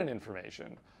use Shannon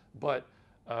information. But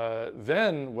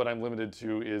then what I'm limited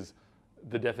to is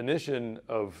the definition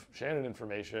of Shannon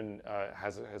information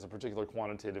has a particular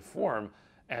quantitative form,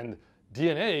 and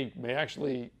DNA may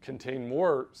actually contain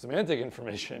more semantic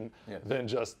information than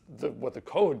just what the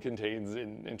code contains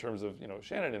in terms of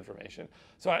Shannon information.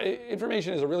 So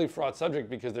information is a really fraught subject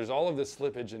because there's all of this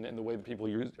slippage in the way that people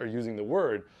are using the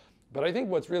word. But I think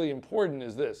what's really important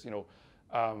is this: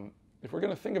 if we're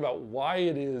going to think about why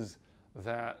it is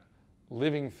that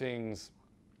living things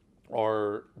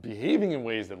are behaving in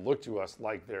ways that look to us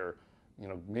like they're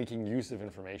making use of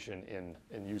information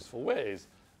in useful ways,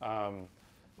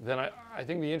 then I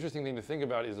think the interesting thing to think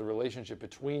about is the relationship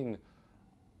between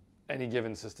any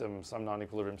given system, some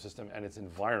non-equilibrium system, and its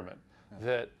environment.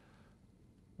 That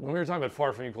when we were talking about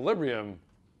far from equilibrium,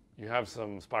 you have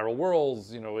some spiral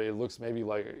whirls, it looks maybe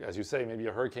like, as you say, maybe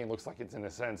a hurricane looks like it's in a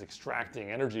sense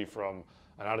extracting energy from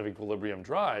an out of equilibrium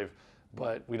drive,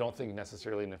 but we don't think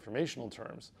necessarily in informational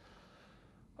terms.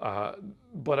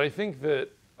 But I think that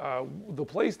the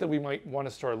place that we might want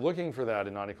to start looking for that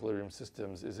in non-equilibrium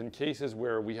systems is in cases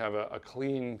where we have a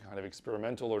clean kind of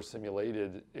experimental or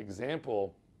simulated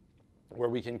example where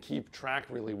we can keep track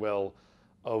really well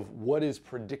of what is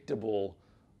predictable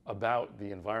about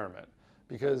the environment.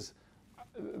 Because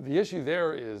the issue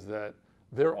there is that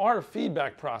there are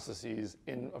feedback processes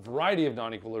in a variety of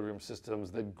non-equilibrium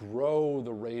systems that grow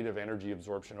the rate of energy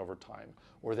absorption over time,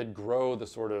 or that grow the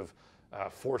sort of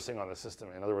forcing on the system.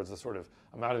 In other words, the sort of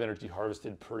amount of energy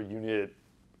harvested per unit,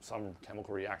 some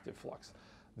chemical reactive flux.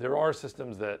 There are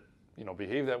systems that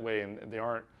behave that way, and they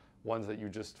aren't ones that you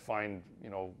just find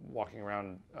walking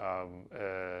around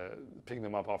picking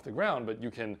them up off the ground, but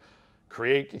you can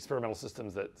create experimental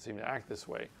systems that seem to act this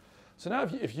way. So now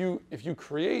if you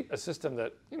create a system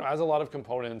that has a lot of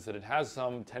components, that it has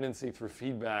some tendency through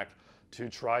feedback to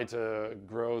try to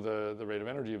grow the rate of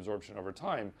energy absorption over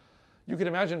time, you can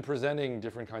imagine presenting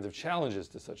different kinds of challenges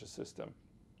to such a system.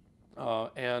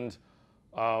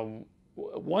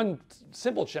 One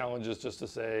simple challenge is just to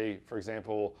say, for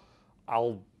example,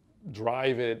 I'll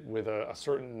drive it with a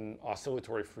certain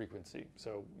oscillatory frequency.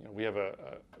 So we have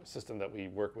a system that we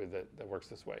work with that works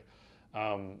this way.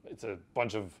 It's a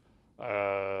bunch of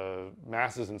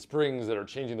masses and springs that are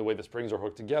changing the way the springs are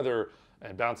hooked together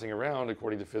and bouncing around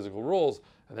according to physical rules.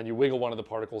 And then you wiggle one of the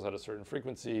particles at a certain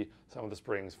frequency, some of the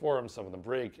springs form, some of them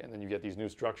break, and then you get these new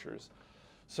structures.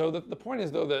 So the point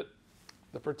is, though, that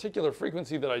the particular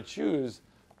frequency that I choose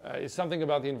is something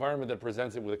about the environment that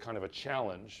presents it with a kind of a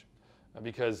challenge.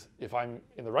 Because if I'm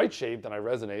in the right shape, then I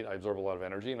resonate, I absorb a lot of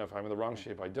energy, and if I'm in the wrong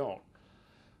shape, I don't.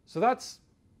 So that's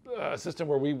a system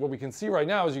where what we can see right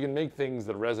now is you can make things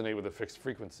that resonate with a fixed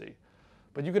frequency.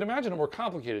 But you could imagine a more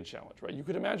complicated challenge, right? You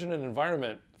could imagine an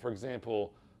environment, for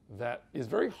example, that is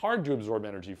very hard to absorb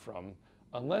energy from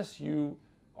unless you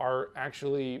are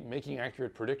actually making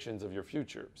accurate predictions of your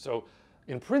future. So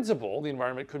in principle, the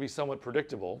environment could be somewhat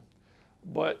predictable,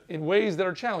 but in ways that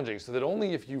are challenging, so that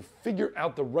only if you figure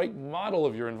out the right model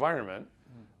of your environment,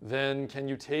 then can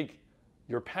you take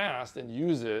your past and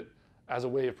use it as a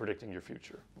way of predicting your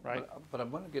future, right? But I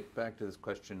want to get back to this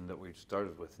question that we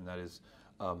started with, and that is,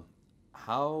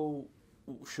 how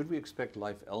should we expect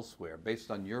life elsewhere?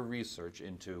 Based on your research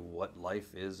into what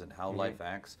life is and how life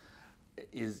acts,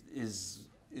 is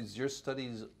your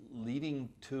studies leading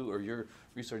to, or your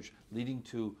research leading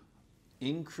to,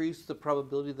 increase the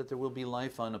probability that there will be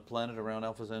life on a planet around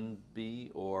Alpha Centauri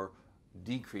b, or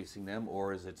decreasing them,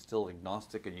 or is it still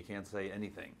agnostic and you can't say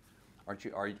anything?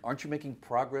 Aren't you making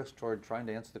progress toward trying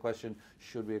to answer the question,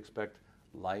 should we expect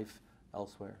life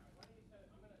elsewhere?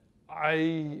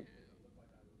 I,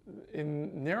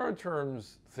 in narrow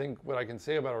terms, think what I can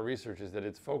say about our research is that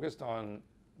it's focused on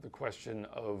the question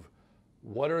of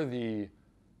what are the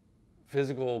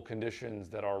physical conditions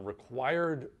that are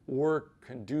required or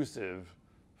conducive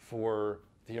for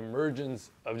the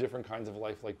emergence of different kinds of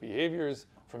lifelike behaviors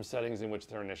from settings in which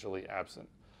they're initially absent.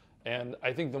 And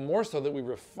I think the more so that we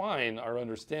refine our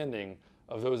understanding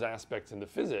of those aspects into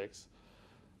physics,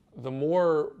 the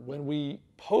more, when we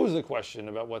pose a question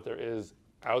about what there is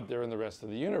out there in the rest of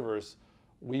the universe,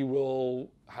 we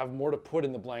will have more to put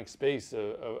in the blank space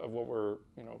of what we're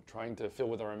trying to fill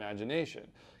with our imagination.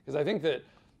 Because I think that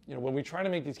when we try to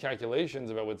make these calculations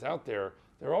about what's out there,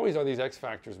 there always are these X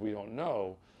factors we don't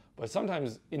know. But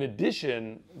sometimes, in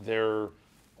addition, there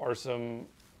are some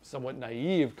somewhat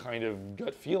naive kind of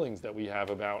gut feelings that we have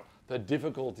about the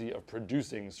difficulty of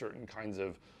producing certain kinds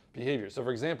of behaviors. So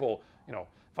for example,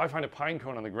 if I find a pine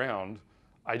cone on the ground,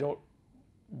 I don't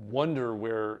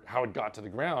wonder how it got to the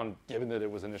ground, given that it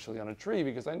was initially on a tree,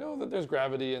 because I know that there's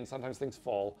gravity and sometimes things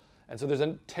fall. And so there's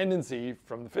a tendency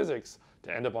from the physics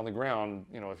to end up on the ground,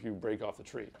 if you break off the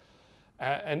tree.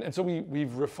 And so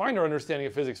we've refined our understanding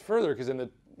of physics further, because in the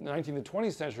 19th and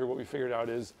 20th century, what we figured out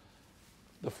is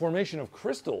the formation of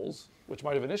crystals, which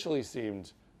might have initially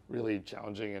seemed really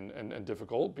challenging and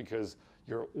difficult, because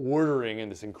you're ordering in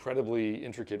this incredibly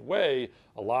intricate way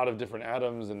a lot of different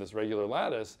atoms in this regular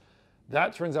lattice.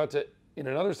 That turns out to, in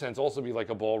another sense, also be like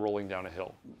a ball rolling down a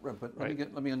hill. Right, but right?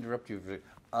 let me interrupt you.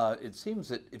 It seems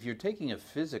that if you're taking a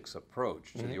physics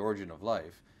approach to the origin of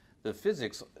life, the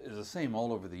physics is the same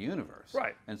all over the universe.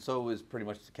 Right. And so is pretty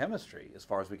much the chemistry, as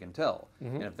far as we can tell.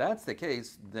 And if that's the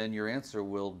case, then your answer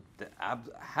will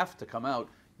have to come out,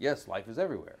 yes, life is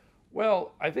everywhere.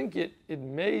 Well, I think it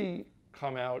may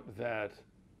come out that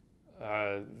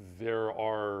there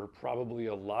are probably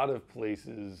a lot of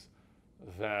places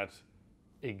that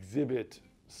exhibit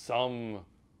some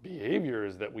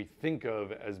behaviors that we think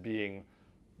of as being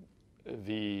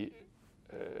the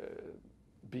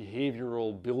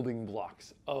behavioral building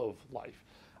blocks of life.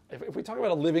 If we talk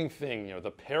about a living thing,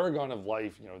 the paragon of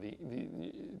life,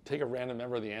 take a random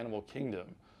member of the animal kingdom,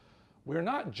 we're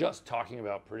not just talking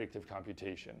about predictive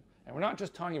computation, and we're not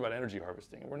just talking about energy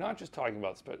harvesting, and we're not just talking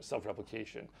about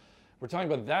self-replication. We're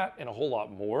talking about that and a whole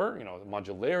lot more, the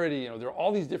modularity, there are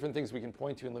all these different things we can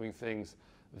point to in living things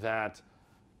that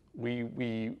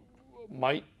we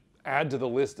might add to the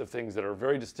list of things that are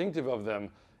very distinctive of them.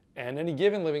 And any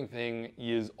given living thing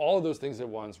is all of those things at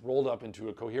once rolled up into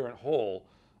a coherent whole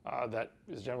that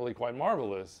is generally quite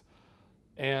marvelous.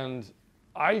 And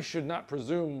I should not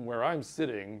presume where I'm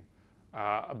sitting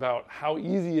about how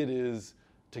easy it is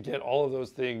to get all of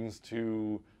those things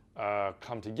to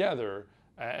come together.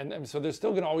 And so there's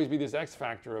still going to always be this X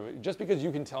factor of it. Just because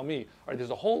you can tell me, all right,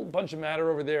 there's a whole bunch of matter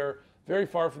over there, very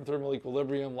far from thermal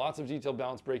equilibrium, lots of detailed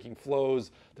balance breaking flows.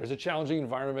 There's a challenging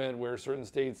environment where certain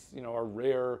states, are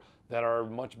rare, that are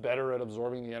much better at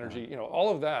absorbing the energy. All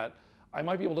of that, I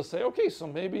might be able to say, okay, so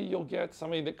maybe you'll get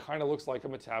something that kind of looks like a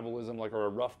metabolism, or a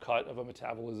rough cut of a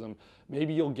metabolism.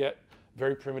 Maybe you'll get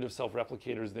very primitive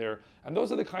self-replicators there. And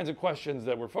those are the kinds of questions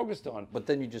that we're focused on. But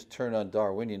then you just turn on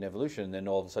Darwinian evolution, and then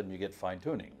all of a sudden you get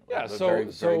fine-tuning. Yeah, very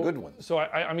good ones. So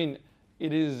I mean,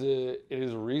 it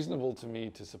is reasonable to me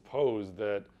to suppose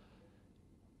that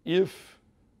if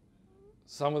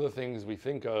some of the things we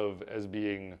think of as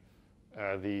being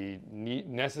the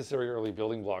necessary early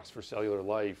building blocks for cellular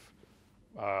life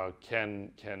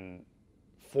can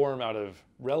form out of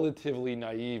relatively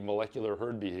naive molecular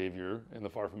herd behavior in the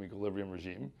far from equilibrium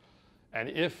regime, and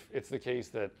if it's the case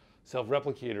that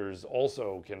self-replicators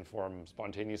also can form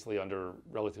spontaneously under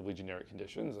relatively generic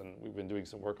conditions, and we've been doing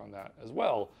some work on that as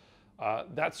well,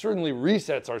 that certainly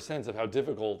resets our sense of how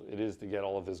difficult it is to get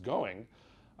all of this going.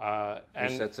 And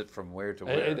resets it from where to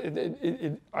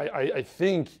where? I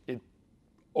think it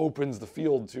opens the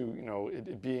field to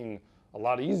it being a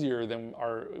lot easier than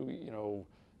our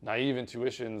naive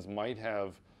intuitions might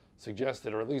have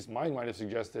suggested, or at least mine might have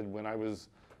suggested when I was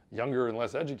younger and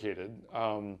less educated.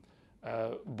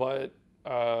 But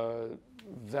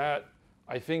that,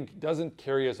 I think, doesn't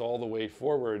carry us all the way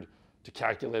forward to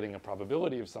calculating a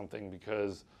probability of something,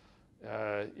 because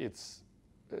I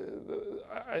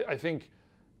think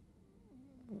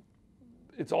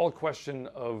it's all a question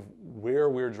of where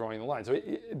we're drawing the line. So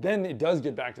then it does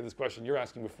get back to this question you're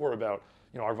asking before about,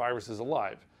 are viruses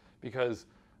alive? Because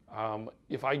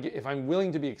if I'm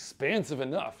willing to be expansive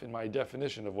enough in my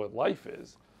definition of what life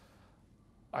is,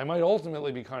 I might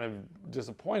ultimately be kind of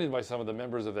disappointed by some of the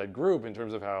members of that group in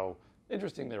terms of how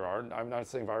interesting they are. I'm not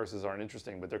saying viruses aren't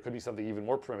interesting, but there could be something even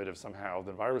more primitive somehow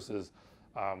than viruses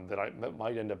that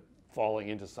might end up falling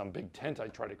into some big tent I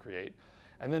try to create.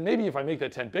 And then maybe if I make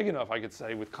that tent big enough, I could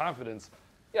say with confidence,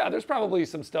 yeah, there's probably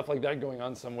some stuff like that going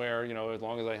on somewhere, as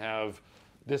long as I have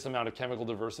this amount of chemical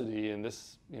diversity and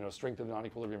this, strength of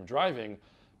non-equilibrium driving.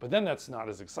 But then that's not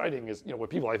as exciting as, what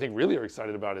people I think really are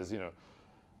excited about is,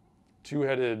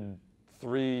 two-headed,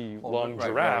 three-lung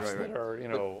giraffes that are,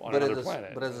 on another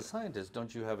planet. But as a scientist,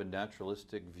 don't you have a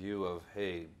naturalistic view of,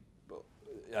 hey,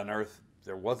 on Earth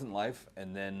there wasn't life,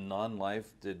 and then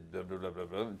non-life did blah, blah, blah, blah,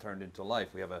 blah, and turned into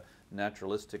life? We have a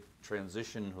naturalistic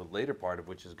transition, the later part of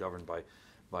which is governed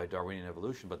by Darwinian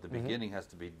evolution, but the beginning has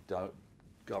to be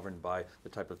governed by the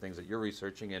type of things that you're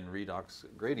researching and redox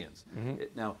gradients.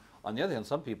 Now, on the other hand,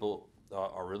 some people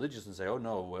are religious and say, oh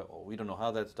no, we don't know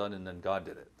how that's done, and then God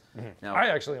did it. Now, I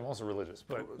actually am also religious,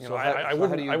 but I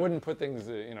wouldn't put things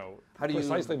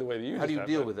precisely the way that you. How do you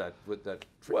deal with that?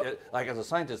 Well, like as a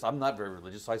scientist, I'm not very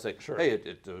religious. So I say, sure. Hey,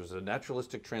 there's a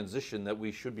naturalistic transition that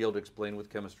we should be able to explain with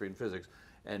chemistry and physics,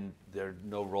 and there's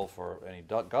no role for any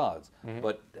gods.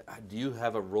 But do you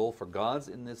have a role for gods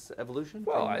in this evolution?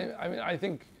 Well, I mean, I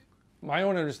think my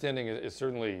own understanding is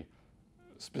certainly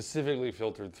specifically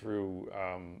filtered through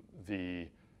the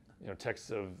texts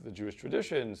of the Jewish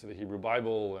tradition, so the Hebrew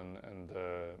Bible and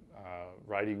the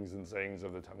writings and sayings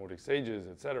of the Talmudic sages,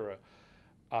 etc.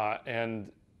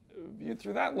 And viewed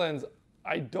through that lens,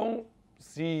 I don't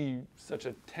see such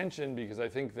a tension, because I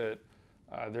think that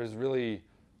there's really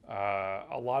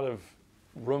a lot of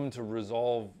room to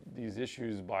resolve these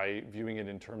issues by viewing it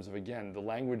in terms of, again, the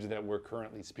language that we're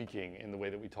currently speaking in the way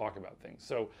that we talk about things.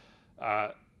 So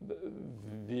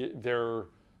there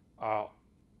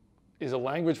is a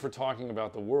language for talking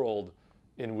about the world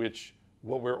in which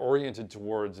what we're oriented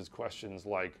towards is questions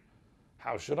like,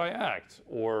 how should I act?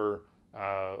 Or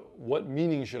what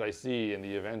meaning should I see in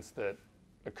the events that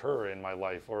occur in my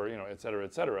life? Or, et cetera,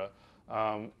 et cetera.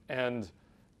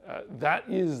 That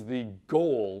is the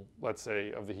goal, let's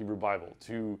say, of the Hebrew Bible,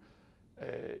 to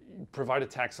provide a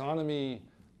taxonomy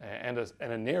and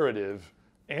a narrative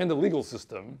and a legal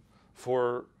system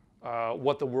for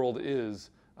what the world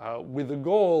is, with the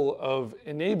goal of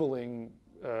enabling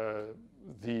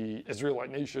the Israelite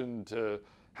nation to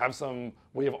have some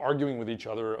way of arguing with each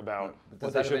other about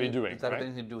what they should be doing. Does that have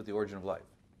anything to do with the origin of life?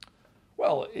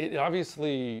 Well, it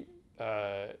obviously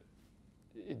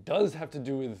it does have to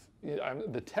do with,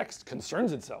 the text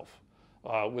concerns itself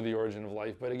with the origin of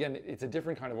life, but again, it's a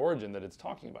different kind of origin that it's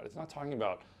talking about. It's not talking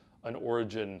about an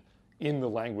origin in the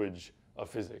language of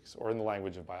physics or in the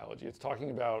language of biology. It's talking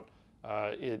about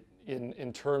it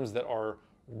in terms that are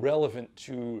relevant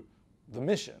to the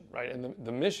mission, right? And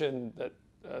the mission that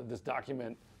this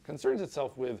document concerns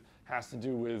itself with has to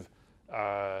do with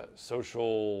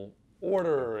social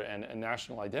order and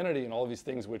national identity and all of these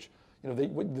things, which, the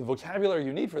vocabulary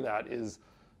you need for that is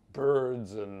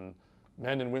birds and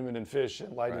men and women and fish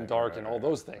and light and dark and all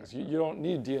those things. You don't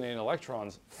need DNA and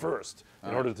electrons first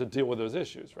in order to deal with those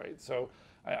issues, right? So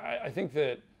I think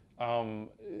that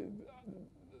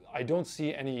I don't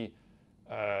see any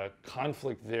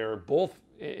conflict there, both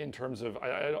in terms of,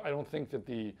 I don't think that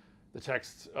the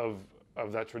texts of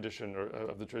that tradition, or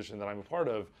of the tradition that I'm a part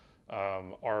of,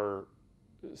 are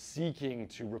seeking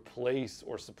to replace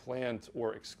or supplant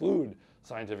or exclude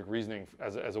scientific reasoning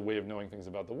as a way of knowing things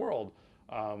about the world.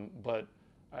 But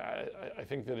I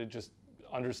think that it just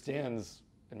understands,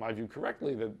 in my view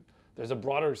correctly, that there's a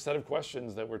broader set of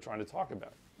questions that we're trying to talk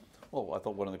about. Well, I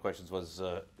thought one of the questions was,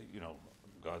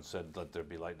 God said, "Let there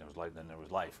be light," and there was light, and then there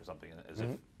was life, or something. As if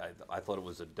I thought it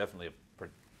was definitely a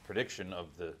prediction of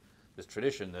this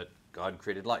tradition that God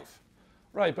created life.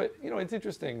 Right, but it's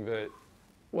interesting that,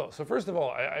 well, so first of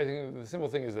all, I think the simple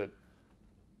thing is that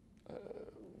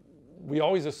we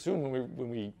always assume when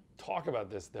we talk about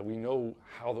this that we know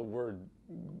how the word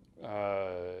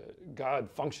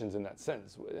God functions in that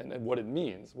sense and what it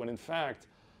means, when in fact,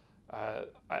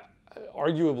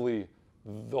 arguably,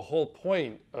 the whole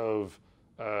point of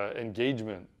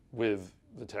engagement with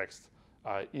the text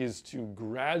is to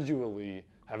gradually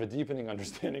have a deepening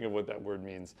understanding of what that word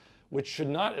means, which should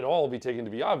not at all be taken to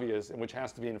be obvious, and which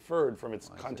has to be inferred from its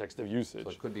context of usage. So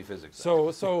it could be physics. So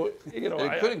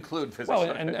it could include physics. Well,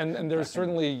 and there's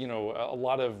certainly a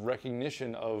lot of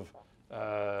recognition of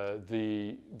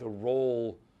the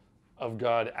role of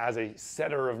God as a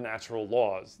setter of natural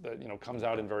laws that comes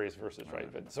out in various verses,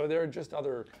 right? But so there are just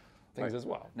other things as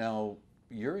well. Now,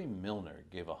 Yuri Milner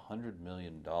gave $100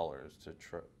 million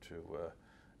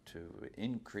to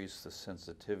increase the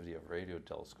sensitivity of radio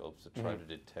telescopes to try to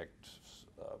detect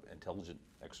intelligent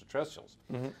extraterrestrials.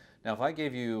 Now, if I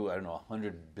gave you, I don't know,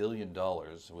 $100 billion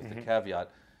with the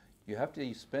caveat, you have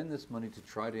to spend this money to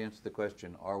try to answer the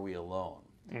question, are we alone?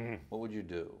 What would you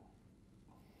do?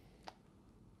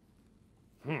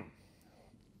 Remember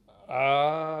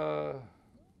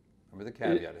the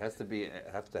caveat. It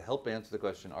has to help answer the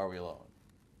question, are we alone?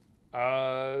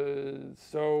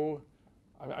 So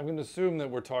I'm going to assume that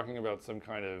we're talking about some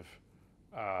kind of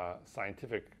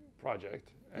scientific project.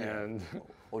 And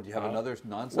do you have another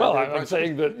non-scientific well, project? I'm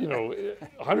saying that,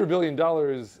 $100 billion,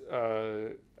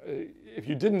 if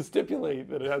you didn't stipulate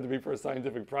that it had to be for a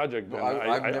scientific project, then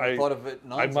I've never thought of it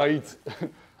non-scientific.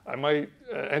 I might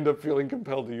end up feeling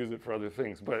compelled to use it for other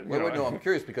things. But no, I'm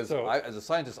curious because as a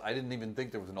scientist, I didn't even think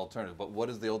there was an alternative. But what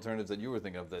is the alternative that you were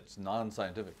thinking of that's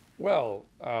non-scientific? Well,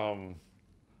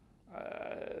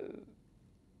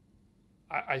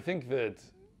 I think that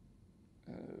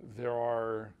there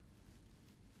are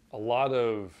a lot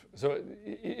of, so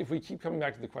if we keep coming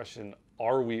back to the question,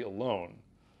 are we alone?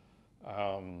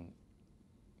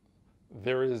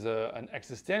 There is an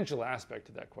existential aspect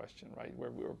to that question, right?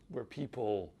 Where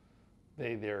people,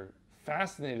 they're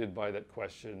fascinated by that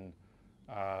question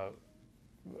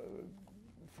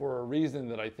for a reason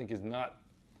that I think is not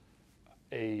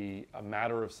a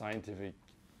matter of scientific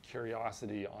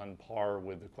curiosity on par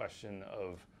with the question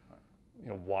of,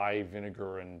 why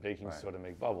vinegar and baking soda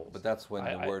make bubbles. But that's when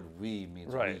the word "we"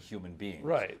 means we human beings.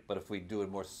 Right. But if we do it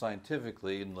more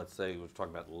scientifically, and let's say we're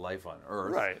talking about life on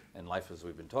Earth, and life as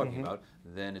we've been talking about,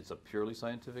 then it's a purely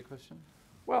scientific question?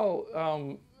 Well,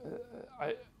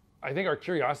 I think our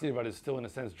curiosity about it is still, in a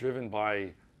sense, driven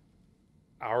by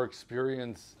our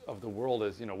experience of the world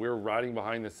as, we're riding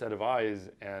behind this set of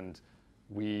eyes, and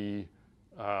we,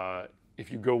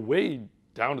 if you go way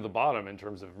down to the bottom in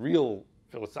terms of real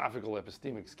philosophical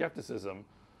epistemic skepticism,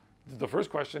 the first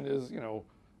question is,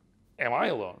 am I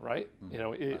alone, right?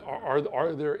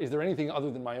 Is there anything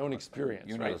other than my own experience?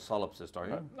 You're not a solipsist, are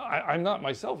you? I'm not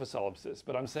myself a solipsist,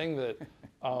 but I'm saying that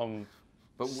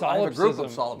but I have a group of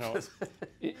solipsists.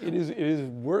 It is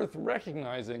worth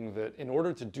recognizing that in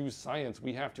order to do science,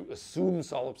 we have to assume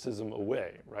solipsism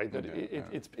away, right? That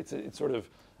it's sort of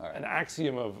an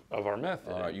axiom of our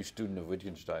method. All right, you student of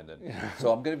Wittgenstein then.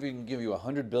 So I'm going to give you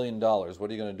 $100 billion. What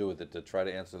are you going to do with it to try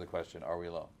to answer the question, are we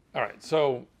alone? All right,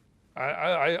 so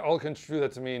I'll construe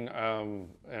that to mean, how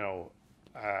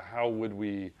would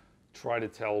we try to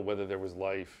tell whether there was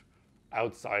life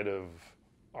outside of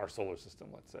our solar system,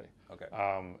 let's say. Okay.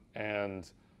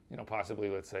 And, possibly,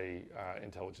 let's say,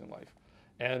 intelligent life.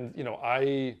 And,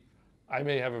 I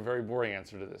may have a very boring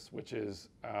answer to this, which is,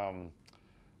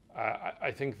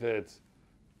 I think that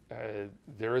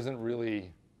there isn't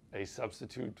really a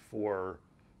substitute for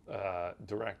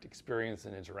direct experience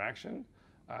and interaction.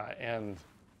 And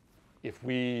if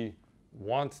we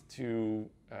want to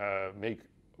make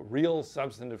real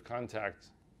substantive contact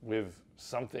with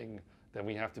something, then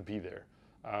we have to be there.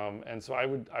 And so I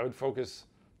would focus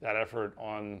that effort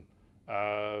on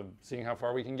seeing how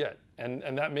far we can get.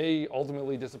 And that may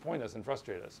ultimately disappoint us and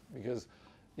frustrate us because,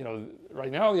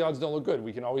 right now the odds don't look good.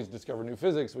 We can always discover new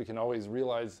physics. We can always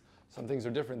realize some things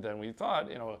are different than we thought.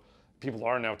 People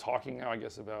are now talking now, I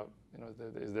guess, about,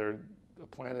 is there a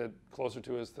planet closer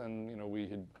to us than, we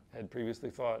had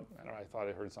previously thought? I don't know, I thought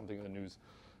I heard something in the news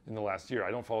in the last year. I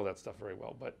don't follow that stuff very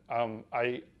well, but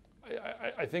I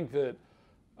think that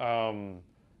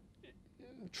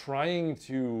trying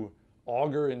to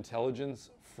augur intelligence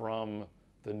from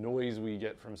the noise we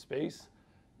get from space,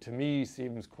 to me,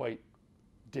 seems quite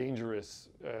dangerous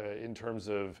in terms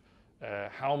of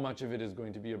how much of it is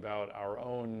going to be about our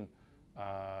own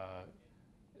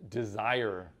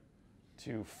desire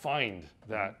to find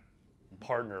that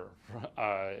partner,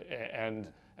 and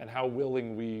how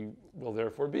willing we will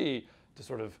therefore be to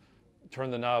sort of turn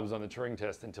the knobs on the Turing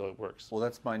test until it works. Well,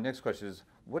 that's my next question is,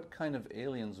 what kind of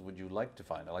aliens would you like to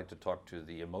find? I like to talk to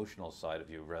the emotional side of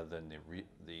you rather than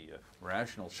the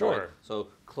rational side. Sure. So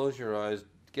close your eyes,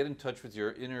 get in touch with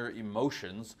your inner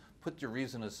emotions, put your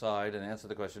reason aside and answer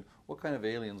the question, what kind of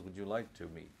aliens would you like to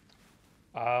meet?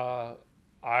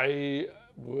 I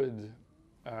would,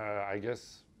 I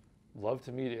guess, love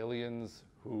to meet aliens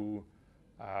who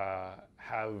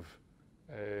have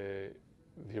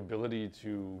the ability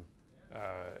to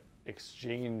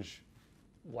exchange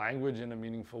language in a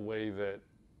meaningful way that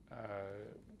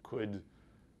could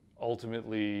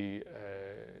ultimately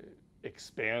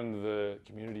expand the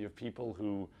community of people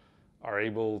who are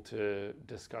able to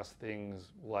discuss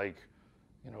things like,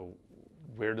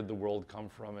 where did the world come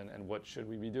from and what should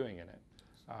we be doing in it?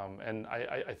 And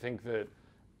I think that,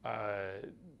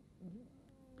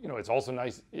 it's also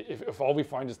nice if all we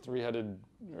find is three-headed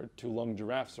or two-lunged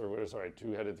giraffes, or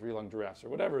two-headed, three-lunged giraffes or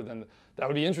whatever, then that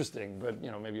would be interesting, but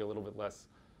maybe a little bit less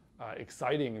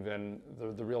exciting than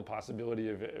the real possibility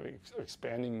of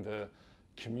expanding the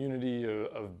community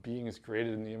of beings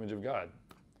created in the image of God.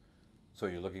 So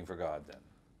you're looking for God then?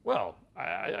 Well,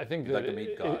 I think You'd that like to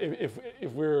meet God.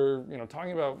 if we're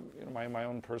talking about my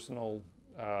own personal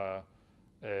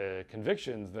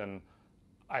convictions, then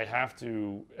I have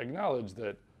to acknowledge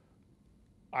that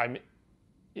I'm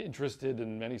interested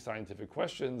in many scientific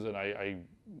questions, and I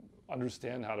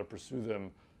understand how to pursue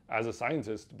them as a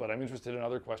scientist, but I'm interested in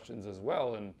other questions as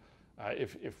well. And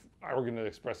if I were going to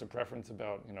express a preference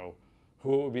about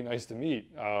who it would be nice to meet,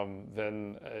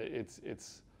 then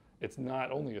it's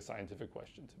not only a scientific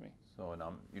question to me. So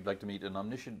you'd like to meet an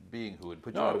omniscient being who would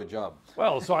put you out of a job?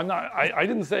 Well, so I'm not. I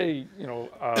didn't say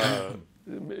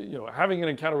having an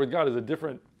encounter with God is a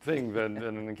different thing than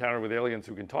an encounter with aliens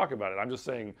who can talk about it. I'm just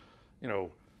saying,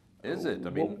 Is it? I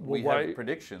mean, we have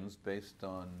predictions based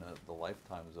on the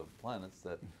lifetimes of planets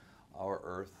that our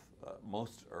Earth,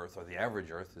 most Earth, or the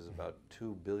average Earth, is about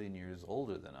 2 billion years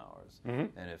older than ours.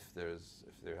 Mm-hmm. And if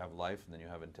they have life, and then you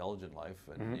have intelligent life,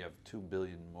 and Mm-hmm. you have 2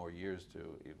 billion more years to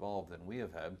evolve than we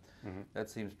have had, Mm-hmm. that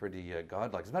seems pretty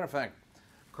godlike. As a matter of fact,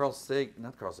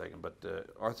 Not Carl Sagan, but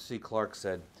Arthur C. Clarke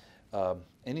said,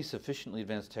 any sufficiently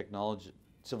advanced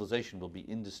civilization will be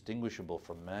indistinguishable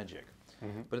from magic.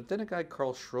 But then a guy,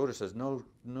 Carl Schroeder, says, no,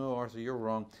 Arthur, you're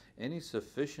wrong. Any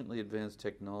sufficiently advanced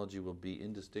technology will be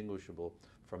indistinguishable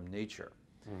from nature.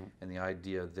 And the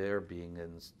idea there being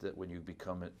that when you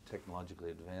become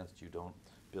technologically advanced, you don't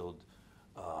build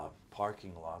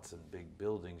parking lots and big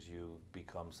buildings, you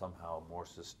become somehow more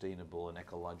sustainable and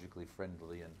ecologically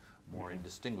friendly and more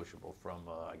indistinguishable from,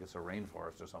 I guess, a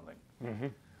rainforest or something.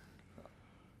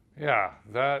 Yeah,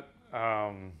 that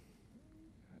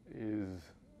is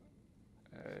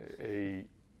a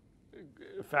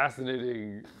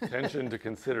fascinating tension to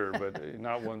consider, but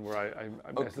not one where I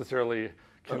necessarily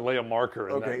can lay a marker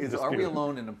in that dispute. Are we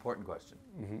alone an important question?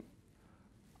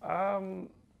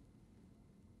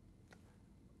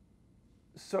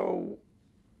 So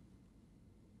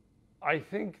I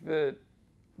think that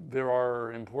there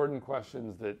are important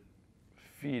questions that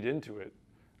feed into it.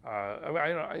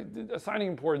 Assigning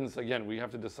importance, again, we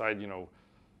have to decide,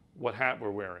 what hat we're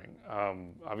wearing.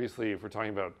 Obviously, if we're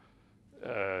talking about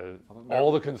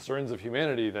all the concerns of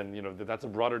humanity, then that's a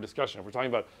broader discussion. If we're talking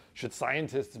about should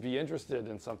scientists be interested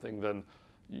in something, then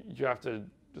you have to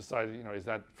decide, is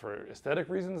that for aesthetic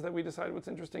reasons that we decide what's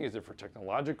interesting? Is it for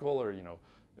technological or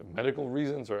medical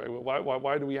reasons? Or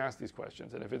why do we ask these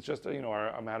questions? And if it's just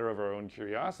a matter of our own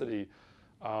curiosity,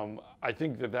 I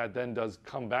think that then does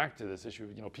come back to this issue.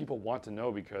 People want to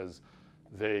know because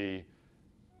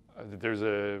there's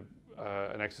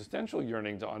an existential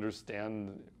yearning to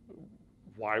understand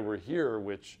why we're here,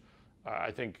 which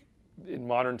I think in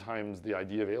modern times the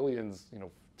idea of aliens,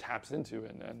 taps into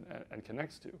and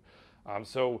connects to.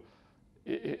 So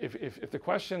if the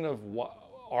question of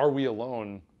are we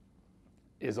alone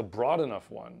is a broad enough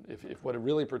one, if what it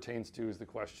really pertains to is the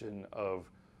question of,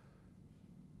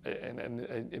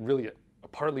 and really a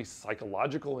partly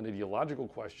psychological and ideological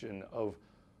question of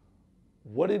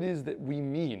what it is that we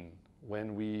mean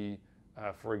when we,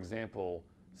 for example,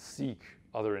 seek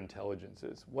other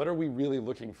intelligences. What are we really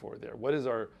looking for there? What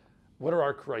are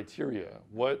our criteria?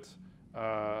 What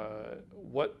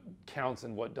counts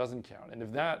and what doesn't count? And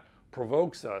if that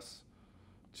provokes us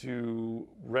to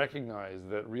recognize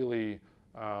that really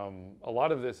a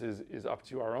lot of this is up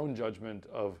to our own judgment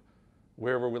of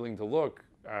where we're willing to look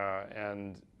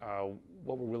and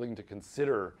what we're willing to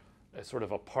consider as sort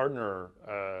of a partner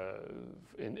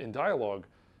in dialogue,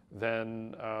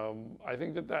 then I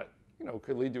think that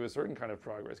could lead to a certain kind of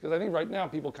progress. Because I think right now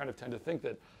people kind of tend to think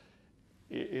that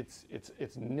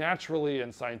it's naturally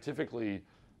and scientifically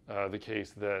the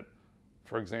case that,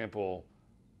 for example,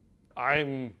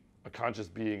 I'm a conscious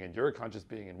being and you're a conscious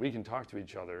being and we can talk to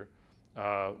each other,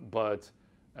 but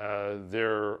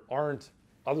there aren't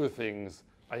other things.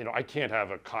 I can't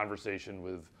have a conversation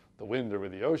with the wind or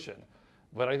with the ocean.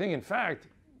 But I think, in fact,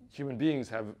 human beings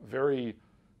have very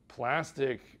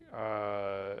plastic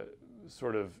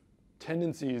sort of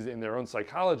tendencies in their own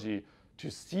psychology to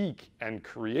seek and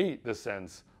create the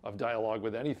sense of dialogue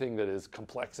with anything that is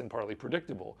complex and partly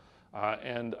predictable.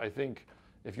 And I think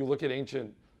if you look at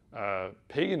ancient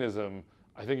paganism,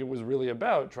 I think it was really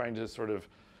about trying to sort of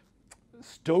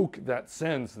stoke that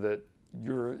sense that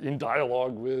you're in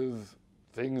dialogue with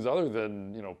things other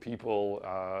than people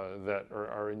that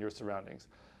are in your surroundings.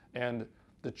 And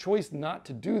the choice not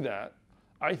to do that,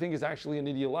 I think, is actually an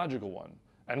ideological one,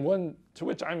 and one to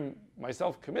which I'm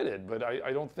myself committed, but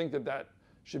I don't think that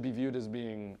should be viewed as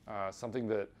being something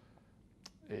that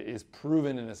is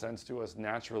proven in a sense to us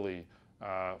naturally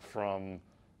from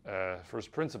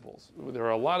first principles. There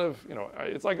are a lot of,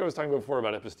 it's like I was talking before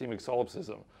about epistemic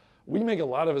solipsism. We make a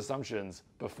lot of assumptions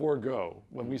before go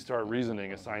when we start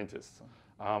reasoning as scientists.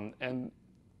 And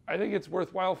I think it's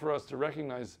worthwhile for us to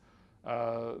recognize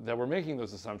that we're making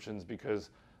those assumptions, because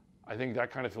I think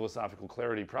that kind of philosophical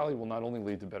clarity probably will not only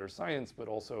lead to better science, but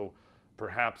also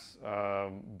perhaps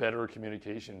better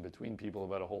communication between people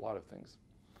about a whole lot of things.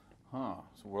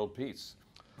 It's world peace.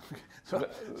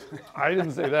 I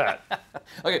didn't say that.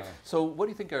 Okay, so what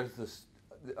do you think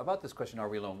about this question, are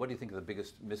we alone? What do you think are the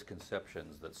biggest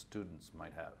misconceptions that students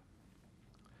might have?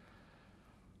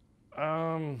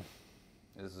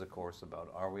 This is a course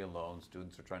about are we alone?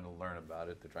 Students are trying to learn about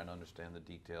it. They're trying to understand the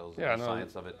details and the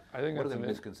science of it. I think what are the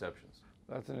misconceptions?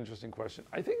 That's an interesting question.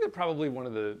 I think that probably one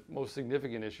of the most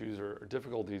significant issues or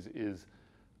difficulties is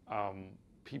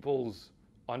people's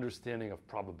understanding of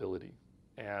probability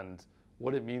and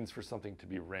what it means for something to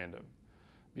be random.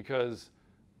 Because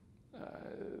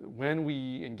when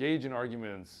we engage in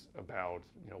arguments about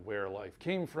where life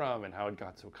came from and how it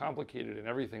got so complicated and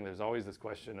everything, there's always this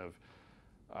question of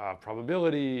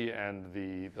probability and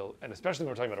and especially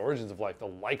when we're talking about origins of life, the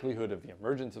likelihood of the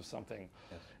emergence of something.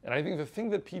 Yes. And I think the thing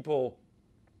that people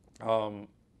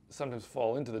sometimes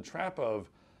fall into the trap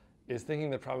of is thinking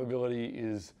that probability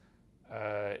is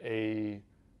a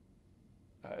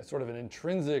sort of an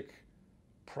intrinsic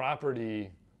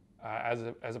property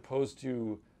as opposed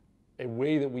to a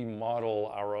way that we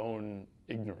model our own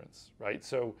ignorance, right?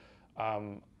 So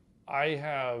I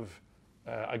have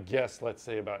a guess, let's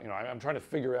say, about, I'm trying to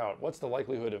figure out what's the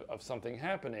likelihood of something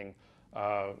happening.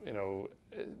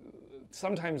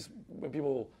 Sometimes when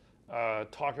people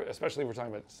talk, especially if we're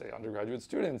talking about, say, undergraduate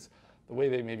students, the way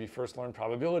they maybe first learn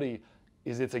probability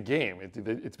is it's a game.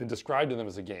 It's been described to them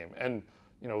as a game. And,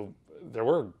 there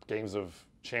were games of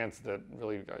chance that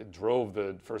really drove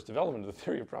the first development of the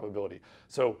theory of probability.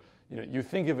 So, you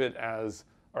think of it as,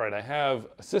 all right, I have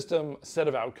a system, a set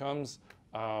of outcomes,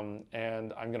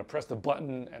 and I'm going to press the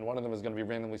button, and one of them is going to be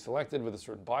randomly selected with a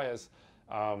certain bias,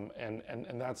 and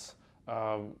that's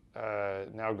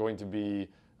now going to be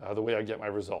the way I get my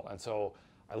result. And so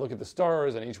I look at the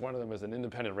stars, and each one of them is an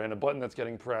independent random button that's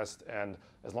getting pressed, and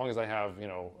as long as I have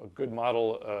a good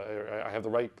model, I have the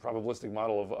right probabilistic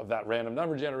model of that random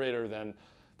number generator, then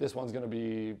this one's going to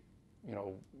be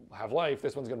have life,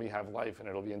 this one's going to have life, and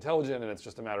it'll be intelligent, and it's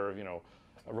just a matter of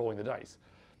rolling the dice.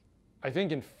 I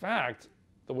think, in fact,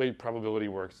 the way probability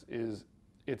works is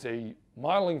it's a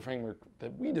modeling framework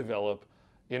that we develop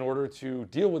in order to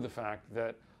deal with the fact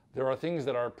that there are things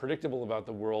that are predictable about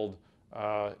the world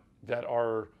that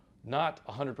are not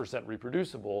 100%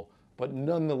 reproducible, but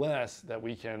nonetheless that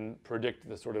we can predict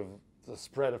the sort of the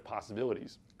spread of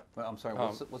possibilities. Well, I'm sorry,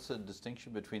 what's the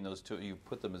distinction between those two? You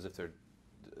put them as if it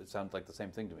sounds like the same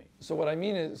thing to me. So what I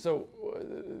mean is,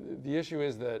 the issue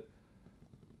is that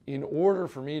in order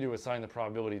for me to assign the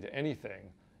probability to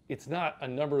anything, it's not a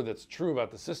number that's true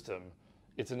about the system.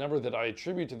 It's a number that I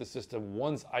attribute to the system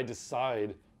once I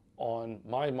decide on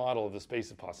my model of the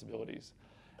space of possibilities.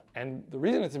 And the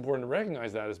reason it's important to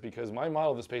recognize that is because my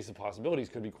model of the space of possibilities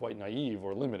could be quite naive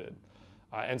or limited.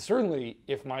 And certainly,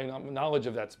 if my knowledge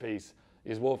of that space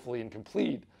is woefully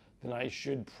incomplete, then I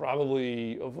should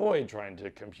probably avoid trying to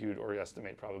compute or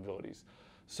estimate probabilities.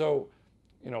 So,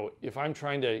 if I'm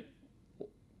trying to,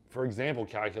 for example,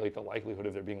 calculate the likelihood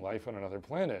of there being life on another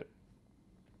planet,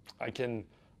 I can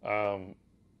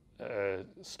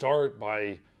start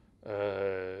by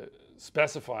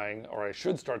specifying, or I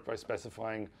should start by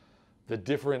specifying the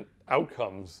different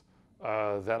outcomes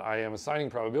that I am assigning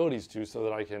probabilities to so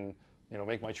that I can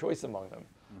make my choice among them.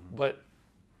 Mm-hmm. But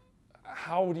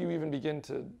how do you even begin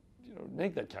to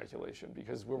make that calculation?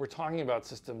 Because we're talking about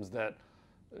systems that,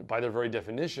 by their very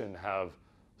definition, have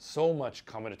so much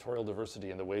combinatorial diversity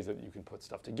in the ways that you can put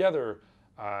stuff together,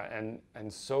 and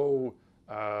so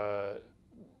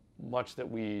much that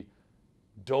we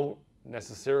don't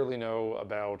necessarily know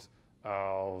about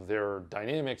their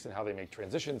dynamics and how they make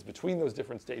transitions between those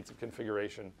different states of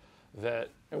configuration, that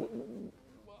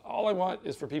all I want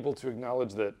is for people to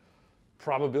acknowledge that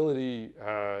probability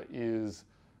is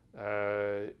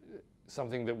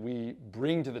something that we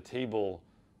bring to the table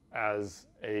as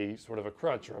a sort of a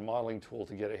crutch or a modeling tool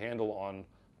to get a handle on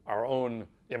our own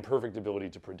imperfect ability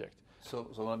to predict. So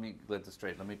let me get this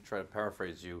straight. Let me try to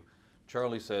paraphrase you.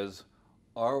 Charlie says,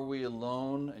 are we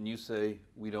alone? And you say,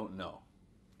 we don't know.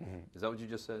 Mm-hmm. Is that what you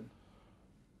just said?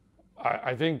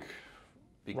 I think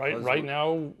right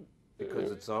now...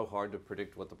 Because it's so hard to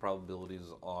predict what the probabilities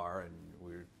are, and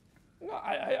we're... No,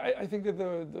 I think that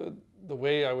the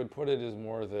way I would put it is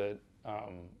more that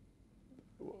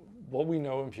what we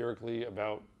know empirically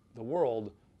about the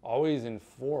world always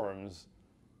informs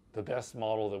the best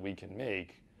model that we can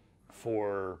make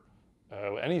for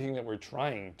anything that we're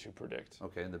trying to predict.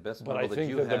 Okay, and the best model that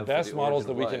you have. But I think that the best models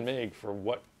that we life. can make for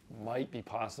what might be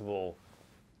possible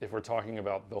if we're talking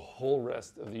about the whole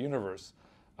rest of the universe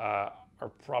are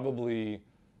probably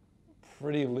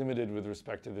pretty limited with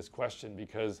respect to this question,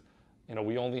 because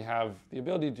we only have the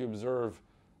ability to observe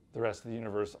the rest of the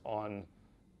universe on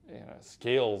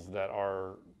scales that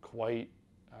are quite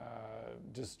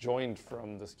disjoined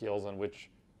from the scales on which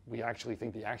we actually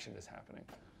think the action is happening.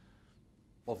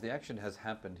 Well, if the action has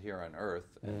happened here on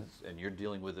Earth, and you're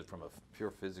dealing with it from a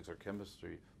pure physics or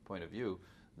chemistry point of view,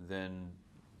 then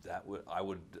I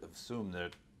would assume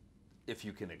that if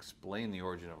you can explain the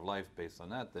origin of life based on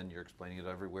that, then you're explaining it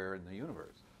everywhere in the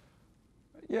universe.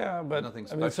 Yeah, but nothing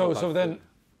special so then,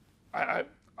 I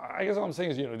guess all I'm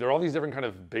saying is, there are all these different kind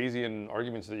of Bayesian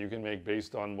arguments that you can make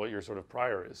based on what your sort of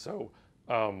prior is. So,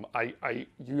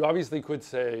 you obviously could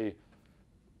say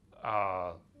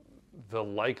the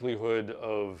likelihood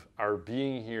of our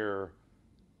being here,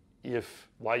 if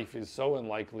life is so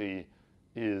unlikely,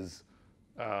 is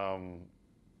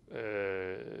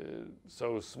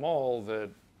so small that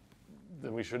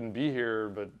we shouldn't be here,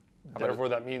 but therefore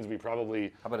that means we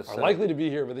probably are likely to be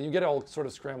here. But then you get all sort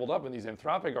of scrambled up in these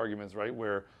anthropic arguments, right,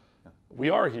 where we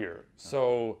are here.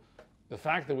 So the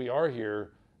fact that we are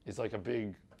here is like a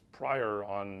big prior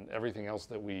on everything else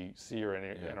that we see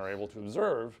and are able to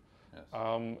observe.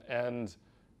 Yes.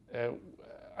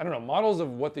 I don't know, models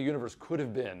of what the universe could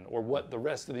have been or what the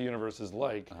rest of the universe is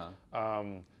like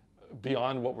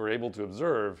beyond what we're able to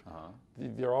observe,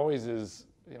 there always is,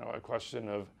 a question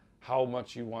of how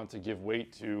much you want to give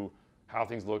weight to how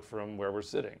things look from where we're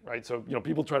sitting, right? So,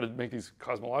 people try to make these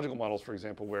cosmological models, for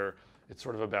example, where it's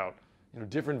sort of about,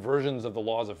 different versions of the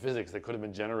laws of physics that could have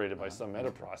been generated by some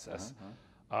meta process.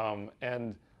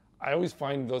 And I always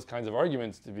find those kinds of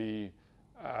arguments to be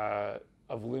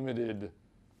of limited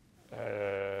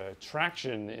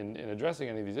traction in addressing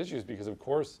any of these issues, because of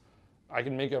course I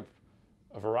can make up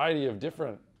a variety of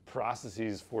different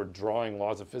processes for drawing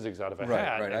laws of physics out of a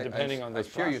hat, and depending on this I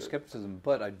share your skepticism,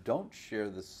 but I don't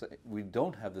share we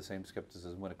don't have the same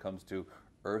skepticism when it comes to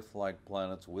Earth-like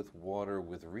planets with water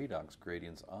with redox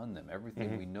gradients on them.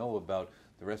 Everything we know about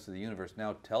the rest of the universe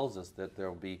now tells us that there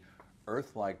will be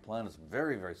Earth-like planets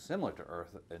very, very similar to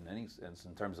Earth in any sense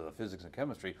in terms of the physics and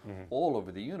chemistry all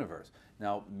over the universe.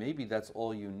 Now, maybe that's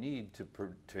all you need to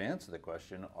answer the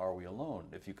question, are we alone?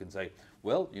 If you can say,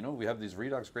 well, we have these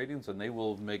redox gradients and they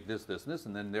will make this, this, and this,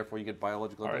 and then therefore you get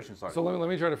biological evolution. Right. So let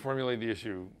me try to formulate the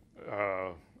issue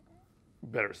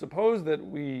better. Suppose that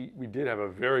we did have a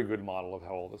very good model of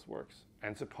how all this works,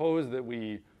 and suppose that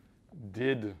we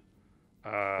did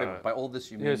by all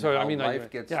this you mean how life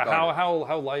gets started?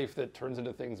 How life that turns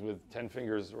into things with 10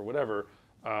 fingers or whatever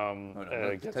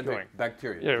gets going.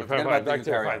 Bacteria. Yeah, so forget about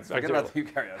the eukaryotes. Forget about the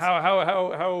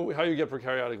eukaryotes. How you get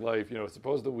prokaryotic life,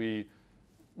 suppose that we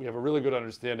have a really good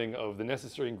understanding of the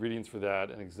necessary ingredients for that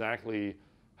and exactly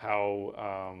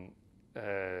how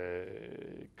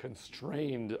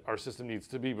constrained our system needs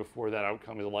to be before that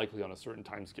outcome is likely on a certain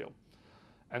time scale.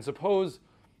 And suppose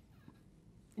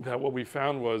that what we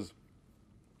found was,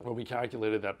 when we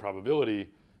calculated that probability,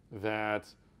 that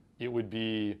it would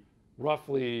be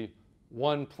roughly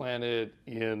one planet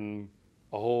in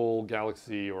a whole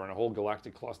galaxy or in a whole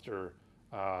galactic cluster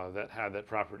that had that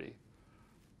property.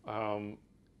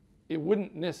 It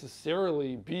wouldn't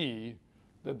necessarily be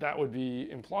that would be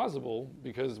implausible,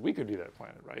 because we could be that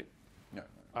planet, right?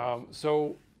 No.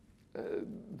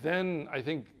 Then I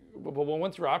think, but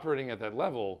once you're operating at that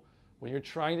level, when you're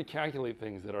trying to calculate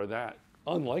things that are that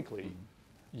unlikely,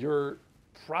 you're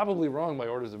probably wrong by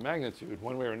orders of magnitude,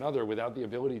 one way or another, without the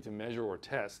ability to measure or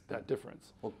test that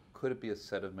difference. Well, could it be a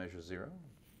set of measure zero?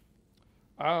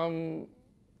 I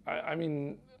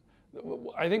mean,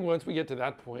 I think once we get to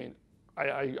that point,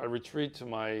 I retreat to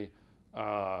my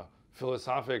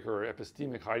philosophic or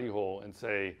epistemic hidey hole and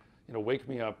say, wake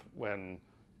me up when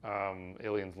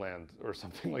aliens land or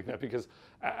something like that, because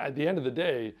at the end of the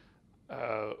day,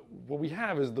 what we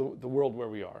have is the world where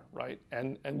we are, right?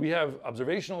 And we have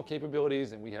observational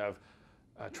capabilities and we have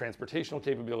transportational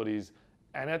capabilities.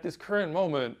 And at this current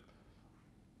moment,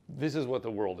 this is what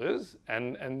the world is.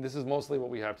 And this is mostly what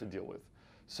we have to deal with.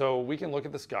 So we can look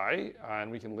at the sky and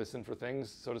we can listen for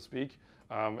things, so to speak.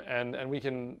 And we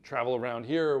can travel around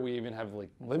here. We even have like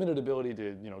limited ability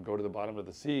to go to the bottom of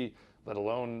the sea, let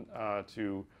alone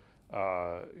to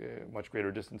much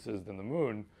greater distances than the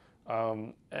moon.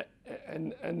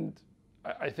 And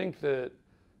I think that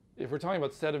if we're talking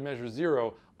about set of measure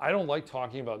zero, I don't like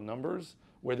talking about numbers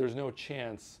where there's no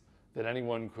chance that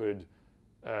anyone could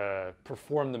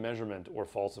perform the measurement or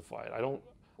falsify it.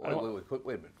 Wait a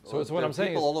minute. So what I'm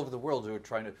saying is, people all over the world who are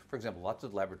trying to, for example, lots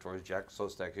of laboratories, Jack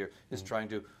Sostak here is trying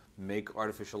to make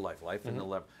artificial life in the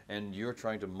lab, and you're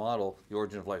trying to model the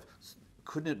origin of life.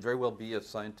 Couldn't it very well be a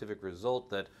scientific result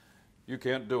that you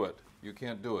can't do it? You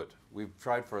can't do it. We've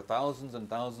tried for thousands and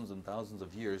thousands and thousands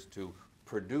of years to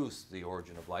produce the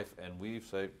origin of life, and we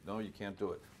say, no, you can't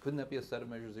do it. Couldn't that be a set of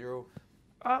measure zero?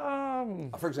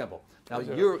 For example, now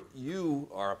you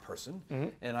are a person,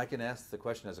 and I can ask the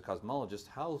question as a cosmologist,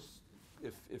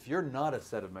 if you're not a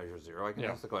set of measure zero, I can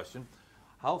ask the question,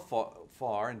 how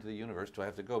far into the universe do I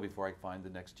have to go before I find the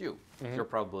next you? If your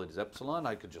probability is epsilon,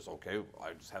 I could just,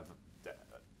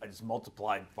 I just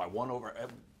multiplied by 1 over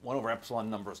epsilon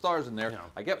number of stars in there,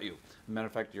 I get you. As a matter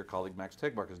of fact, your colleague Max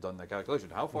Tegmark has done that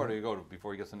calculation. How far do you go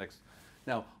before he gets the next?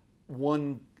 Now,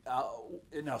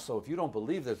 so if you don't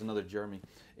believe there's another Jeremy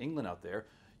England out there,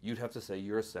 you'd have to say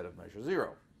you're a set of measure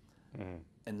zero.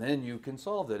 And then you can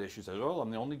solve that issue. Say, oh,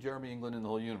 I'm the only Jeremy England in the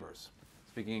whole universe,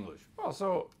 speaking English. Well,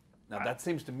 so Now that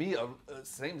seems to me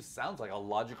sounds like a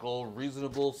logical,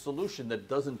 reasonable solution that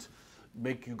doesn't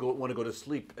make you want to go to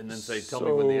sleep and then say, "Tell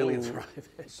me when the aliens arrive."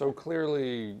 So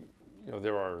clearly,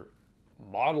 there are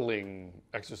modeling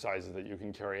exercises that you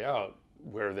can carry out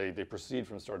where they proceed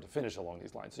from start to finish along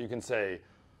these lines. So you can say,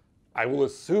 I will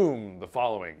assume the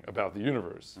following about the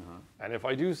universe. And if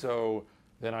I do so,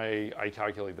 then I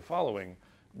calculate the following.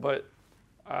 But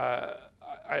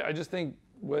I just think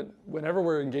whenever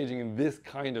we're engaging in this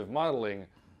kind of modeling,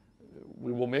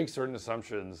 we will make certain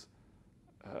assumptions.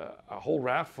 A whole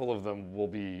raft full of them will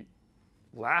be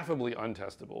laughably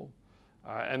untestable.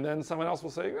 And then someone else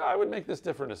will say, I would make this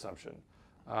different assumption.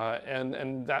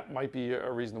 And that might be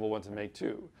a reasonable one to make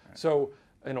too. Right. So,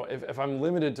 if I'm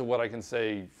limited to what I can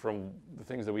say from the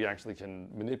things that we actually can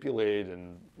manipulate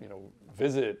and,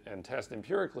 visit and test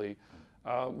empirically,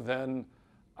 then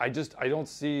I don't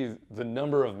see the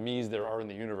number of me's there are in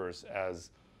the universe as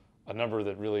a number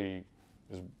that really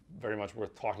is very much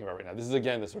worth talking about right now. This is,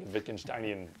 again, the sort of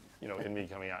Wittgensteinian, in me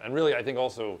coming out. And really, I think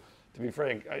also, to be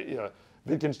frank,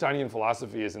 Wittgensteinian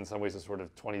philosophy is in some ways a sort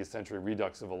of 20th century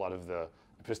redux of a lot of the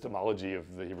epistemology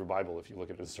of the Hebrew Bible, if you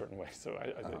look at it a certain way. So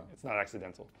I think it's not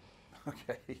accidental.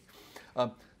 Okay.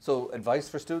 So advice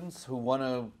for students who want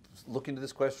to look into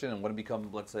this question and want to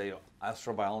become, let's say,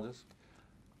 astrobiologists?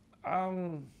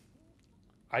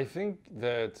 I think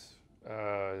that,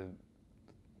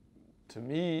 to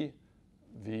me,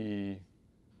 the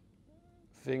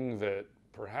thing that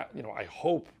perhaps, I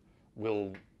hope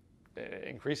will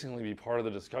increasingly be part of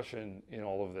the discussion in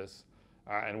all of this,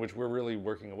 and which we're really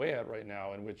working away at right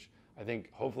now, and which I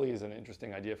think hopefully is an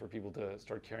interesting idea for people to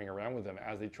start carrying around with them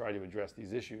as they try to address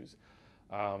these issues,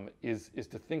 is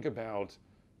to think about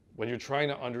when you're trying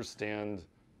to understand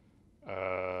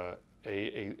a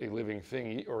living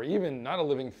thing, or even not a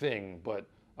living thing, but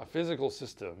a physical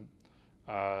system,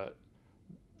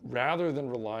 rather than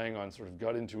relying on sort of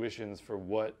gut intuitions for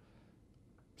what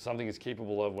something is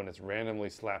capable of when it's randomly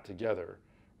slapped together.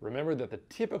 Remember that the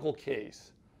typical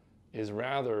case is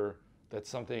rather that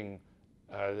something,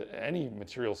 any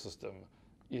material system,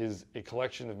 is a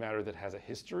collection of matter that has a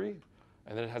history,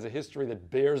 and that it has a history that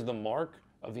bears the mark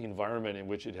of the environment in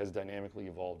which it has dynamically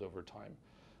evolved over time.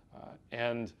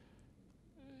 And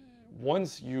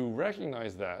once you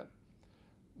recognize that,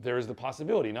 there is the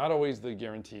possibility, not always the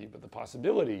guarantee, but the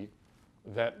possibility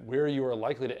that where you are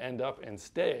likely to end up and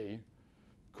stay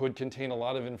could contain a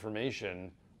lot of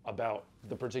information about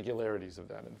the particularities of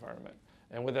that environment.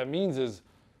 And what that means is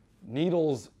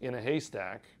needles in a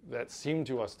haystack that seem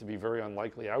to us to be very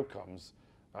unlikely outcomes,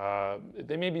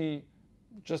 they may be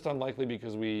just unlikely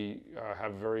because we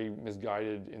have very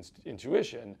misguided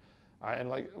intuition. And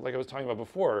like I was talking about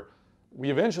before, we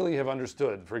eventually have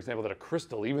understood, for example, that a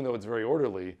crystal, even though it's very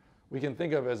orderly, we can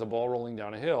think of as a ball rolling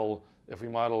down a hill if we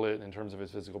model it in terms of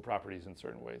its physical properties in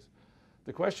certain ways.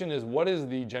 The question is, what is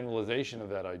the generalization of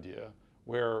that idea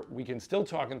where we can still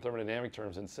talk in thermodynamic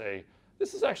terms and say,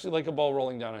 this is actually like a ball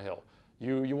rolling down a hill.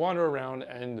 You wander around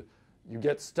and you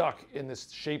get stuck in this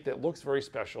shape that looks very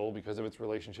special because of its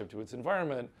relationship to its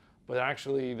environment, but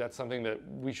actually that's something that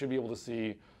we should be able to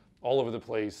see all over the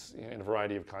place in a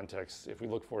variety of contexts if we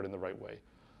look for it in the right way.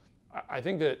 I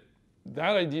think that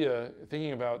idea,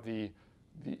 thinking about the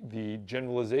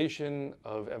generalization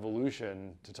of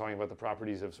evolution to talking about the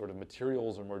properties of sort of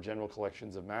materials or more general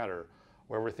collections of matter,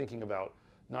 where we're thinking about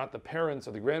not the parents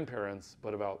or the grandparents,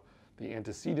 but about the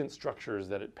antecedent structures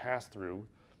that it passed through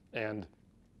and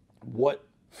what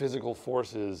physical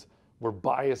forces were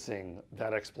biasing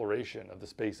that exploration of the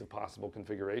space of possible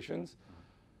configurations.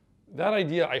 That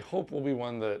idea, I hope, will be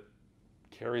one that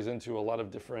carries into a lot of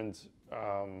different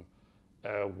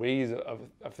ways of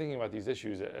thinking about these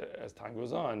issues as time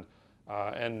goes on.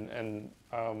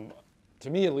 To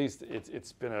me, at least,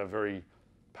 it's been a very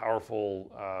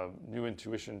powerful new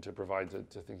intuition to provide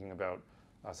to thinking about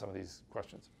some of these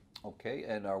questions. Okay,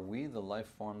 and are we, the life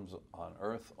forms on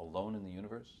Earth, alone in the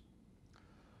universe?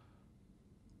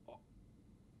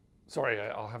 Sorry,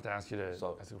 I'll have to ask you to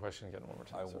ask the question again one more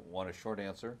time. I want a short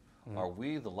answer. Mm-hmm. Are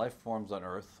we, the life forms on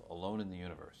Earth, alone in the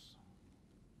universe?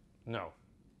 No.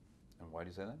 And why do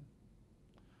you say that?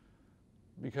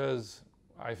 Because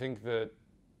I think that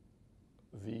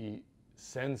the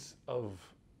sense of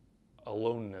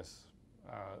aloneness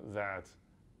that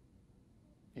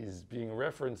is being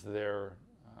referenced there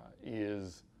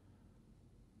is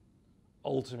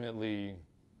ultimately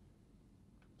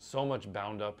so much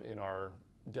bound up in our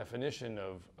definition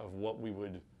of what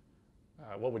would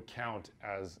count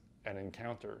as an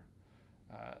encounter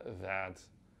that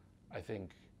I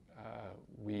think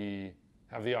we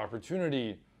have the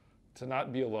opportunity to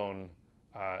not be alone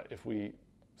if we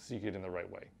seek it in the right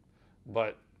way.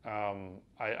 But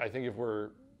I think if we're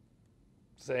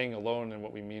saying alone and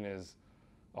what we mean is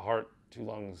a heart, two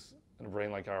lungs, and a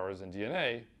brain like ours and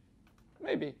DNA,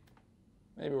 maybe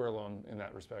we're alone in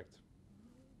that respect.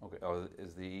 Okay.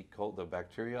 Is the the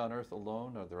bacteria on Earth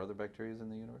alone? Are there other bacteria in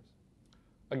the universe?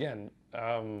 Again,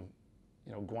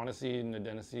 guanosine,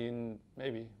 adenosine,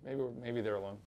 maybe they're alone.